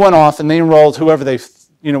 and they went off and they enrolled whoever they,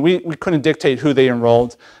 we couldn't dictate who they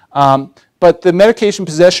enrolled. But the medication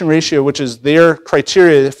possession ratio, which is their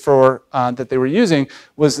criteria for that they were using,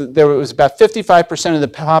 was that there was about 55% of the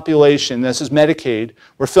population, this is Medicaid,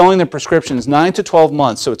 were filling their prescriptions 9 to 12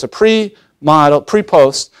 months. So it's a pre-model,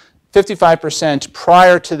 pre-post, 55%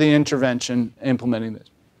 prior to the intervention implementing this.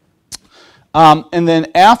 And then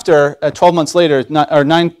after, 12 months later, or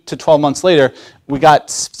 9 to 12 months later, we got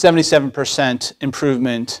 77%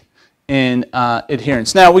 improvement in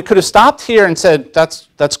adherence. Now, we could have stopped here and said,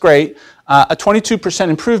 that's great. A 22%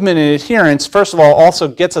 improvement in adherence, first of all, also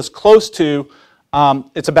gets us close to,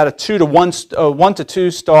 it's about a 1 to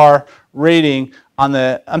 2 star rating on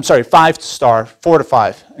the, 5 star, 4 to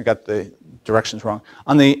 5. I got the directions wrong.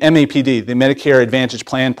 On the MAPD, the Medicare Advantage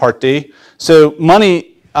Plan Part D. So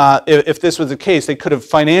money, if this was the case, they could have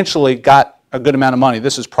financially got a good amount of money.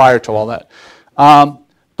 This is prior to all that.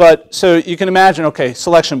 But so you can imagine, okay,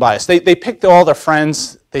 selection bias. They picked all their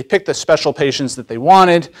friends. They picked the special patients that they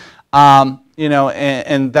wanted.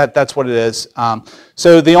 And that's what it is.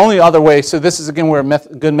 So the only other way, so this is again where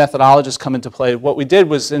good methodologists come into play. What we did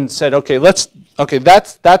was and said, okay, that's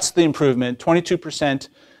the improvement. 22%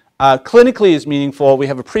 clinically is meaningful. We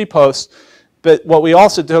have a pre-post. But what we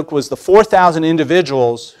also took was the 4,000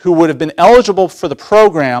 individuals who would have been eligible for the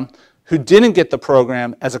program who didn't get the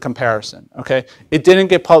program as a comparison, okay? It didn't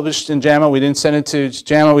get published in JAMA. We didn't send it to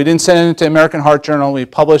JAMA. We didn't send it to American Heart Journal. We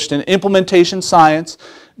published in Implementation Science,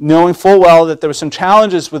 knowing full well that there were some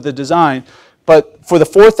challenges with the design. But for the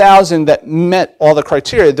 4,000 that met all the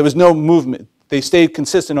criteria, there was no movement. They stayed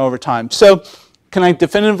consistent over time. So can I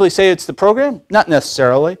definitively say it's the program? Not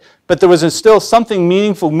necessarily. But there was still something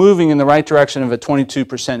meaningful moving in the right direction of a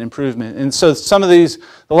 22% improvement. And so some of these,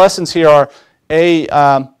 the lessons here are,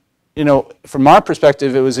 from our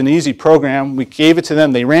perspective, it was an easy program. We gave it to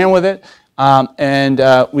them. They ran with it.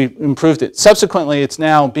 we've improved it. Subsequently, it's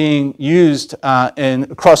now being used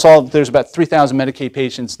across all, there's about 3,000 Medicaid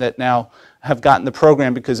patients that now have gotten the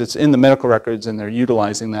program because it's in the medical records and they're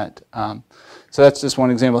utilizing that. So that's just one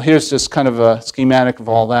example. Here's just kind of a schematic of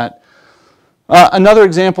all that. Another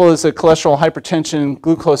example is the cholesterol, hypertension,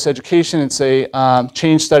 glucose education. It's a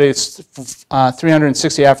change study. It's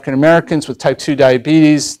 360 African Americans with type 2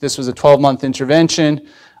 diabetes. This was a 12-month intervention,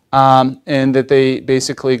 and that they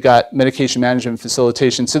basically got medication management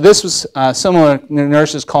facilitation. So this was similar,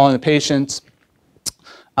 nurses calling the patients.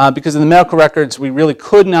 Because in the medical records, we really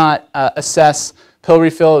could not assess pill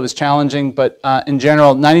refill. It was challenging, but in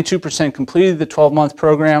general, 92% completed the 12-month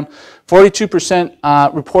program.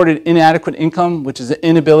 42% reported inadequate income, which is the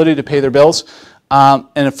inability to pay their bills. And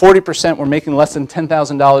 40% were making less than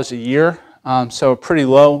 $10,000 a year, so a pretty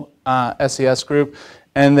low SES group.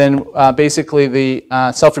 And then basically the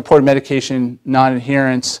self-reported medication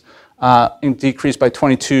non-adherence decreased by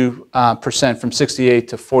 22% from 68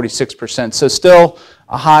 to 46%. So still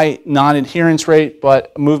a high non-adherence rate,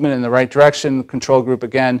 but movement in the right direction. The control group,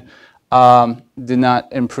 again, did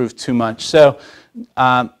not improve too much. So,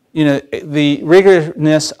 the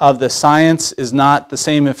rigorousness of the science is not the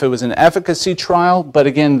same if it was an efficacy trial, but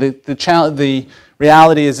again, the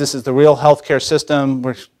reality is this is the real healthcare system.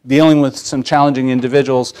 We're dealing with some challenging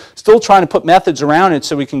individuals, still trying to put methods around it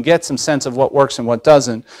so we can get some sense of what works and what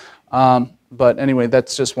doesn't. But anyway,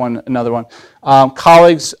 that's just another one.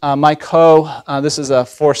 Colleagues, Mike Ho, this is a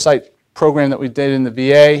 4-site program that we did in the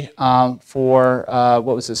VA for,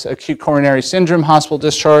 what was this, acute coronary syndrome, hospital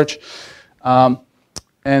discharge.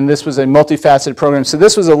 And this was a multifaceted program. So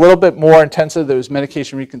this was a little bit more intensive. There was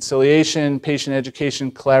medication reconciliation, patient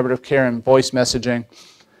education, collaborative care, and voice messaging.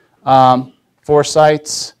 4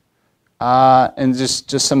 sites, and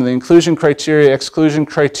just some of the inclusion criteria, exclusion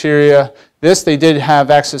criteria. This, they did have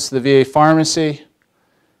access to the VA pharmacy,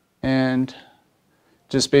 and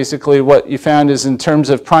just basically what you found is in terms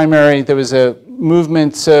of primary, there was a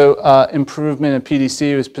movement, so improvement in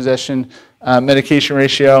PDC was possession medication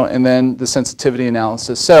ratio, and then the sensitivity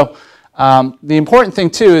analysis. So the important thing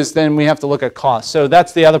too is then we have to look at cost. So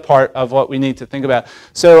that's the other part of what we need to think about.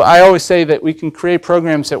 So I always say that we can create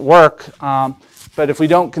programs that work, but if we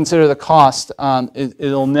don't consider the cost,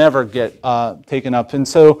 it'll never get taken up. And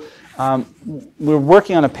so we're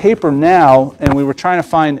working on a paper now, and we were trying to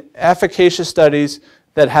find efficacious studies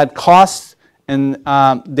that had costs and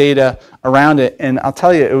data around it. And I'll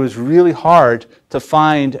tell you, it was really hard to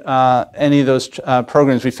find any of those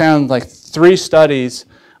programs. We found like 3 studies,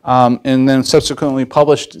 and then subsequently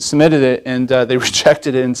submitted it, and they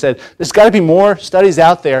rejected it and said, there's got to be more studies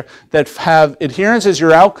out there that have adherence as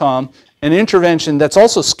your outcome, an intervention that's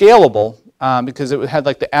also scalable, because it had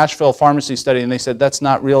like the Asheville pharmacy study, and they said that's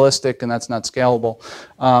not realistic and that's not scalable.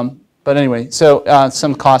 But anyway, so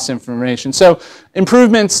some cost information. So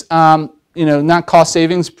improvements, not cost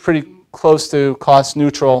savings, pretty close to cost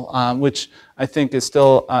neutral, which I think is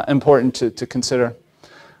still important to consider.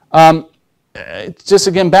 Just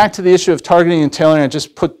again, back to the issue of targeting and tailoring, I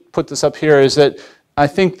just put this up here, is that I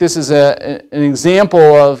think this is an example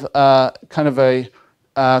of kind of a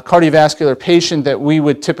cardiovascular patient that we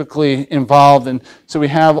would typically involve. And so we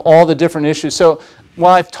have all the different issues. So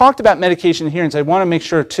while I've talked about medication adherence, I want to make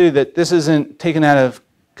sure too that this isn't taken out of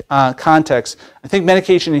context. I think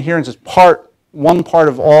medication adherence is one part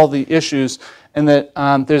of all the issues, and that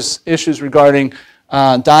there's issues regarding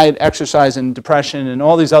diet, exercise, and depression, and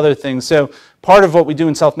all these other things. So part of what we do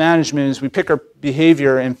in self-management is we pick our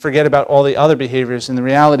behavior and forget about all the other behaviors. And the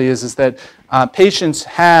reality is that patients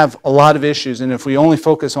have a lot of issues, and if we only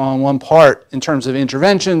focus on one part in terms of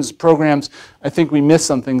interventions, programs, I think we miss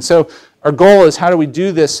something. So our goal is, how do we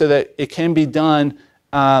do this so that it can be done?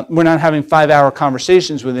 We're not having 5-hour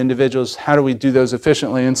conversations with individuals. How do we do those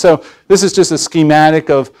efficiently? And so this is just a schematic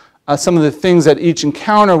of some of the things that each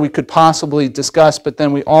encounter we could possibly discuss, but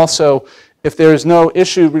then we also, if there's no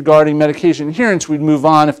issue regarding medication adherence, we'd move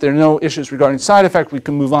on. If there are no issues regarding side effect, we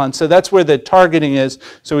can move on. So that's where the targeting is.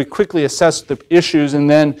 So we quickly assess the issues, and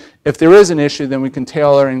then if there is an issue, then we can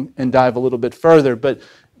tailor and dive a little bit further. But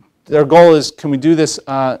their goal is, can we do this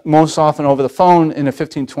most often over the phone in a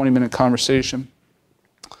 15, 20-minute conversation?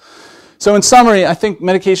 So in summary, I think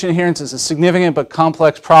medication adherence is a significant but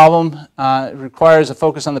complex problem. It requires a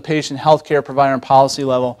focus on the patient, healthcare provider, and policy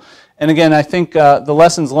level. And again, I think the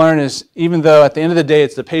lessons learned is, even though at the end of the day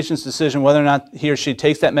it's the patient's decision whether or not he or she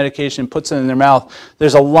takes that medication and puts it in their mouth,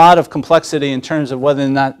 there's a lot of complexity in terms of whether or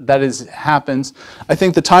not that happens. I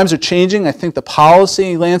think the times are changing. I think the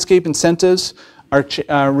policy landscape incentives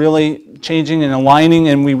are really changing and aligning,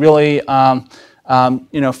 and we really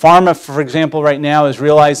pharma, for example, right now is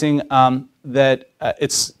realizing that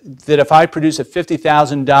that if I produce a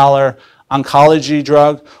 $50,000 oncology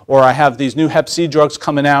drug, or I have these new Hep C drugs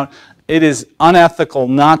coming out, it is unethical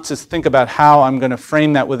not to think about how I'm going to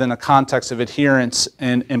frame that within a context of adherence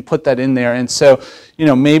and put that in there. And so,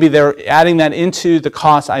 maybe they're adding that into the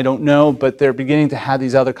cost, I don't know, but they're beginning to have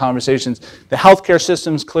these other conversations. The healthcare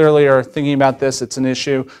systems clearly are thinking about this. It's an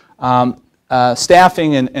issue.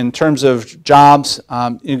 Staffing in terms of jobs,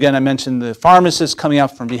 again, I mentioned the pharmacists coming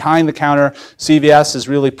out from behind the counter. CVS has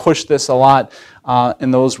really pushed this a lot,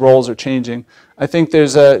 and those roles are changing. I think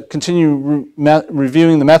there's a continue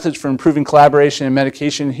reviewing the methods for improving collaboration and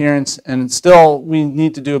medication adherence, and still we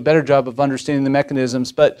need to do a better job of understanding the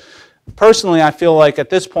mechanisms. But personally, I feel like at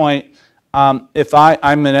this point, if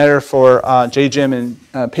I'm an editor for JGIM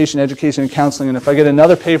and patient education and counseling, and if I get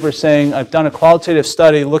another paper saying I've done a qualitative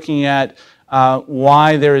study looking at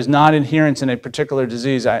why there is not adherence in a particular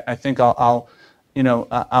disease, I think I'll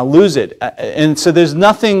lose it. And so there's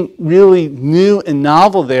nothing really new and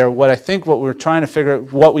novel there. What we're trying to figure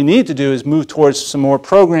out, what we need to do is move towards some more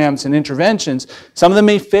programs and interventions. Some of them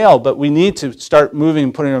may fail, but we need to start moving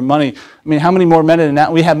and putting our money. I mean, how many more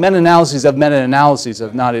we have meta-analyses of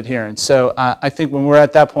not adherence. So I think when we're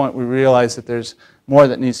at that point, we realize that there's more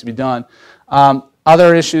that needs to be done.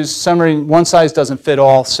 Other issues, summary, one size doesn't fit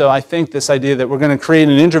all. So I think this idea that we're going to create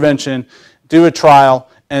an intervention, do a trial,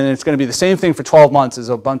 and it's going to be the same thing for 12 months is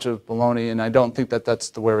a bunch of baloney, and I don't think that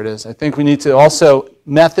that's where it is. I think we need to also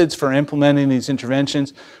methods for implementing these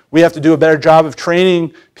interventions. We have to do a better job of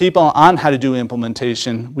training people on how to do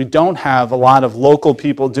implementation. We don't have a lot of local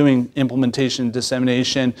people doing implementation,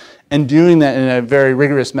 dissemination, and doing that in a very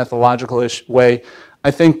rigorous methodological way. I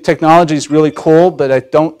think technology is really cool, but I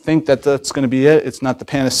don't think that that's going to be it. It's not the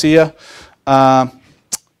panacea.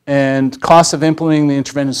 And cost of implementing the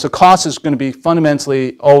intervention. So cost is going to be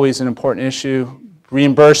fundamentally always an important issue.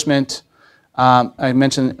 Reimbursement, I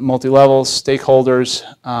mentioned multi-levels, stakeholders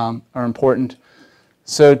are important.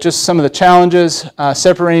 So just some of the challenges,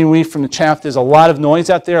 separating wheat from the chaff. There's a lot of noise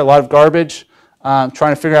out there, a lot of garbage. Trying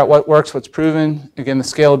to figure out what works, what's proven. Again, the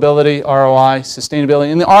scalability, ROI,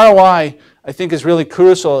 sustainability. And the ROI, I think, is really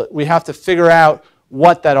crucial. We have to figure out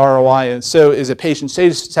what that ROI is. So is it patient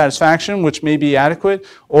satisfaction, which may be adequate,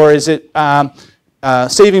 or is it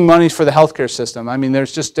saving money for the healthcare system? I mean,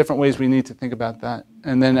 there's just different ways we need to think about that.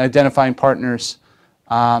 And then identifying partners,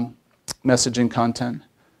 messaging content.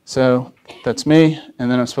 So that's me, and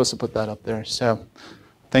then I'm supposed to put that up there. So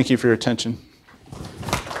thank you for your attention.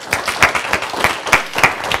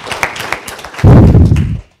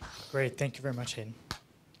 Great, thank you very much, Hayden.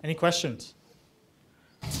 Any questions?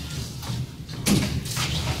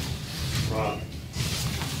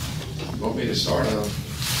 Want me to start?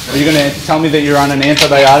 Are you going to tell me that you're on an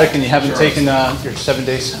antibiotic and you haven't taken your 7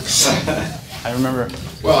 days? I remember.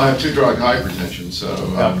 Well, I have 2-drug hypertension, so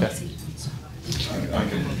Okay. I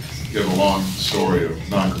can give a long story of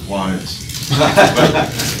non-compliance. But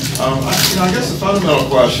I guess the fundamental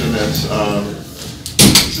question is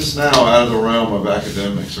this now out of the realm of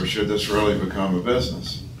academics, or should this really become a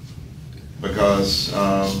business? Because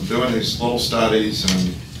doing these little studies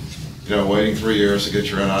and waiting 3 years to get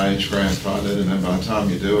your NIH grant funded, and then by the time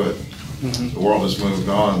you do it, the world has moved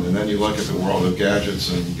on. And then you look at the world of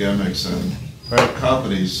gadgets and gimmicks and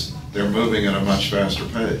companies; they're moving at a much faster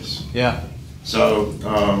pace. Yeah. So,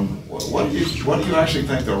 what do you actually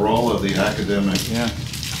think the role of the academic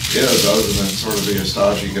is, other than sort of be a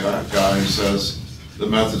stodgy guy who says the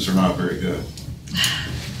methods are not very good?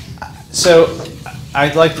 So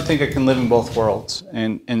I'd like to think I can live in both worlds,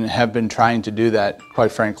 and have been trying to do that,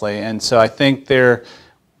 quite frankly. And so I think there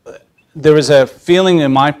was a feeling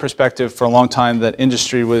in my perspective for a long time that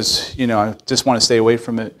industry was, I just want to stay away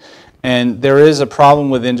from it. And there is a problem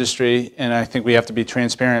with industry, and I think we have to be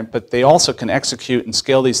transparent, but they also can execute and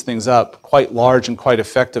scale these things up quite large and quite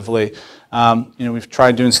effectively. We've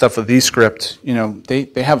tried doing stuff with eScript.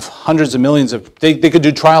 They have hundreds of millions of, they could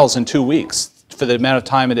do trials in 2 weeks for the amount of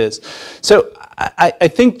time it is. So I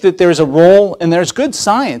think that there's a role, and there's good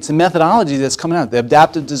science and methodology that's coming out. The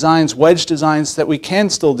adaptive designs, wedge designs, that we can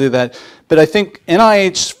still do that. But I think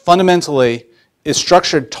NIH fundamentally is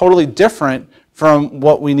structured totally different from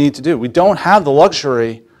what we need to do. We don't have the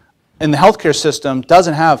luxury, and the healthcare system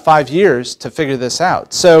doesn't have 5 years to figure this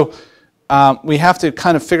out. So we have to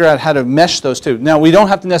kind of figure out how to mesh those two. Now, we don't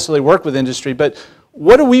have to necessarily work with industry, but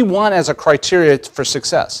what do we want as a criteria for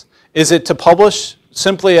success? Is it to publish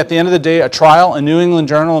simply at the end of the day a trial in New England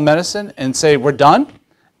Journal of Medicine and say we're done,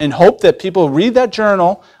 and hope that people read that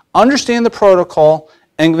journal, understand the protocol,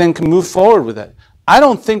 and then can move forward with it? I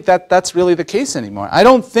don't think that that's really the case anymore. I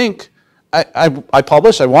don't think I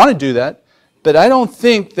publish, I want to do that, But I don't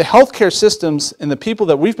think the healthcare systems and the people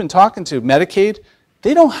that we've been talking to, Medicaid,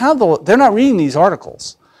 they don't have they're not reading these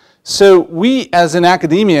articles. So we, as in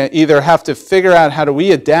academia, either have to figure out how do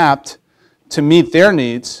we adapt to meet their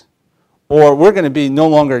needs, or we're going to be no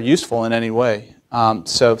longer useful in any way.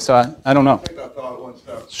 So I don't know. Take that thought one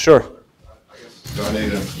step. Sure. Do I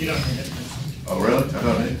need a? You don't need it. Oh, really? I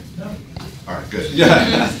don't need it? No. All right, good.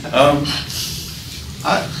 Yeah.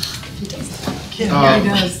 He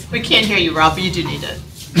does. We can't hear you, Rob, but you do need it.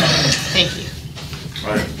 Thank you.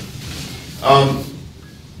 Right.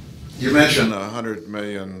 You mentioned 100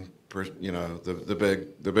 million,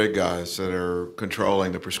 the big guys that are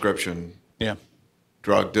controlling the prescription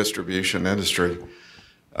drug distribution industry.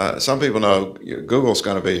 Some people know Google's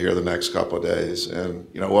going to be here the next couple of days, and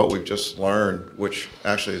what we've just learned, which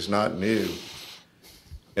actually is not new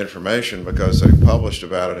information because they've published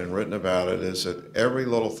about it and written about it, is that every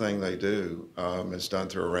little thing they do is done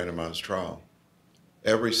through a randomized trial.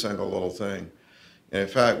 Every single little thing. And in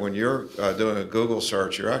fact, when you're doing a Google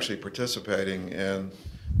search, you're actually participating in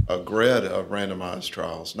a grid of randomized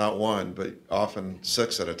trials, not one, but often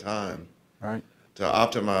 6 at a time. Right. To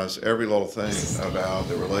optimize every little thing about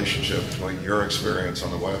the relationship between your experience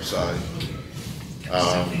on the website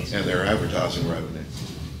and their advertising revenue.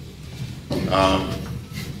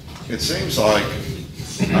 It seems like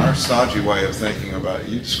our stodgy way of thinking about it,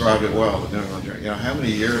 you described it well, the New England Journal. How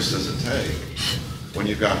many years does it take? When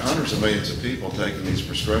you've got hundreds of millions of people taking these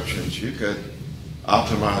prescriptions, you could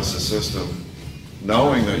optimize the system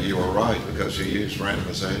knowing that you were right because you used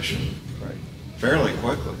randomization fairly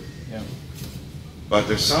quickly. Yeah. But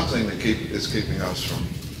there's something that is keeping us from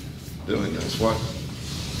doing this.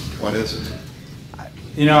 What is it?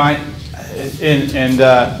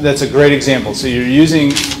 That's a great example.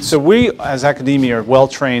 So we as academia are well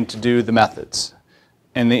trained to do the methods,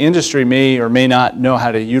 and the industry may or may not know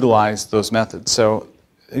how to utilize those methods. So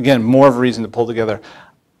again, more of a reason to pull together.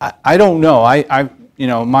 I don't know.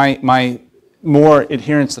 My more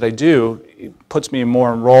adherence that I do puts me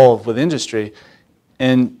more in role with industry,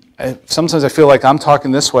 and sometimes I feel like I'm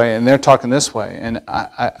talking this way and they're talking this way, and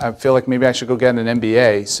I feel like maybe I should go get an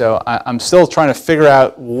MBA. So I'm still trying to figure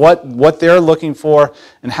out what they're looking for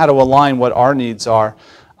and how to align what our needs are.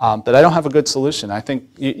 But I don't have a good solution. I think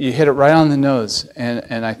you hit it right on the nose,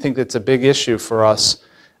 and I think that's a big issue for us.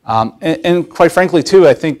 And quite frankly, too,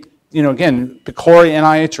 I think, again, PCORI,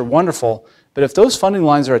 NIH are wonderful, but if those funding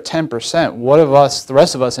lines are at 10%, what of us, the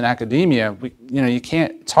rest of us in academia, you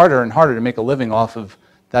can't, it's harder and harder to make a living off of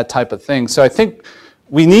that type of thing. So I think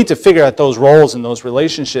we need to figure out those roles and those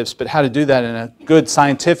relationships, but how to do that in a good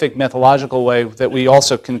scientific, methodological way that we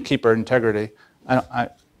also can keep our integrity.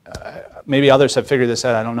 Maybe others have figured this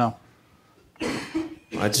out, I don't know.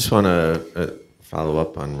 I just want to follow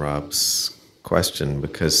up on Rob's question,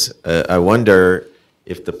 because I wonder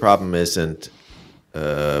if the problem isn't,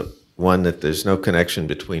 one, that there's no connection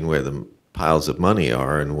between where the piles of money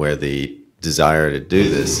are and where the desire to do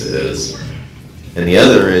this is. And the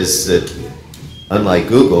other is that, unlike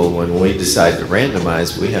Google, when we decide to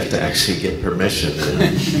randomize, we have to actually get permission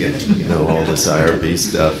and get, all this IRB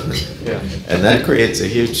stuff. And that creates a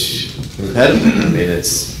huge impediment. I mean,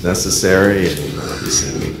 it's necessary, and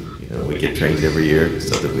obviously we get trained every year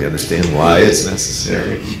so that we understand why it's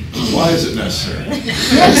necessary. Why is it necessary?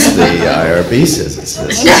 Because the IRB says it's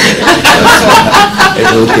necessary. It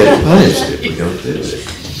will get punished if we don't do it.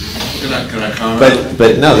 Can I comment?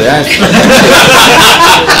 But no, there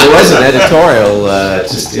was an editorial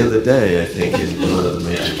just the other day, I think, in one of the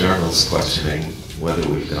major journals questioning whether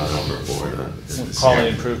we've gone overboard on this. Quality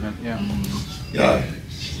improvement, yeah. Yeah.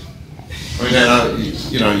 I mean,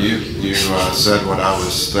 you said what I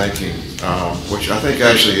was thinking, which I think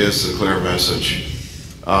actually is the clear message.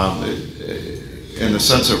 In the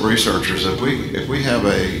sense of researchers, if we have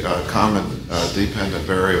a common dependent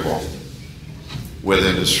variable with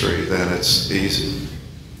industry, then it's easy.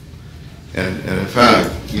 And in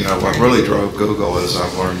fact, what really drove Google, as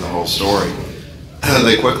I've learned the whole story,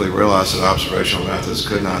 they quickly realized that observational methods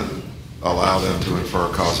could not allow them to infer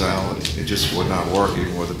causality. It just would not work,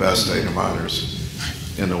 even with the best data miners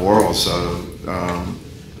in the world. So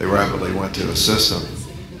they rapidly went to a system.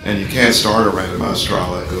 And you can't start a randomized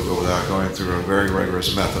trial at Google without going through a very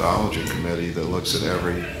rigorous methodology committee that looks at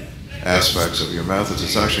every aspects of your methods.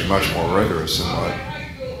 It's actually much more rigorous than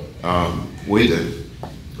what we do.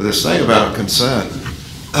 But this thing about consent,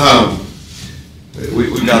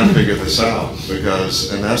 we've got to figure this out,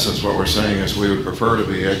 because in essence what we're saying is we would prefer to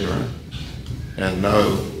be ignorant and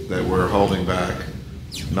know that we're holding back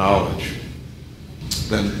knowledge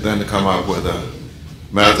than to come up with a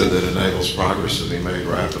method that enables progress to be made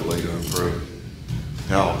rapidly to improve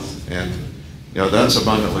health. And That's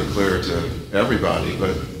abundantly clear to everybody,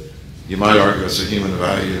 but you might argue it's a human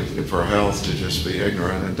value for health to just be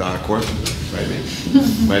ignorant and die quickly.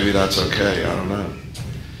 Maybe that's okay, I don't know.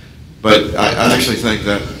 But I actually think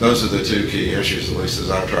that those are the two key issues, at least as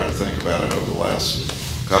I've tried to think about it over the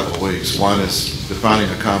last couple of weeks. One is defining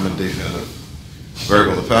a common dependent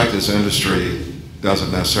variable. The fact is industry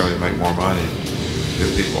doesn't necessarily make more money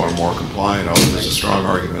if people are more compliant, although there's a strong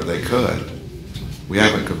argument they could. We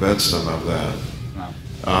haven't convinced them of that.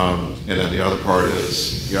 And then the other part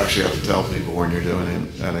is you actually have to tell people when you're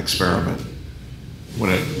doing an experiment, when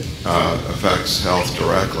it affects health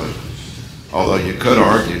directly. Although you could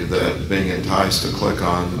argue that being enticed to click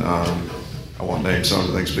on, I won't name some of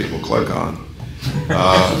the things people click on,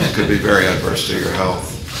 could be very adverse to your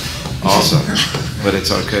health also. But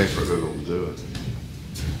it's okay for Google to do it.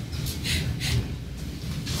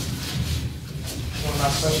 One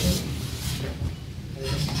last question?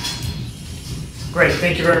 Great,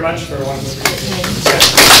 thank you very much for wanting to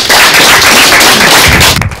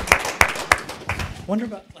wonder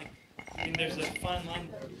about, there's a fine line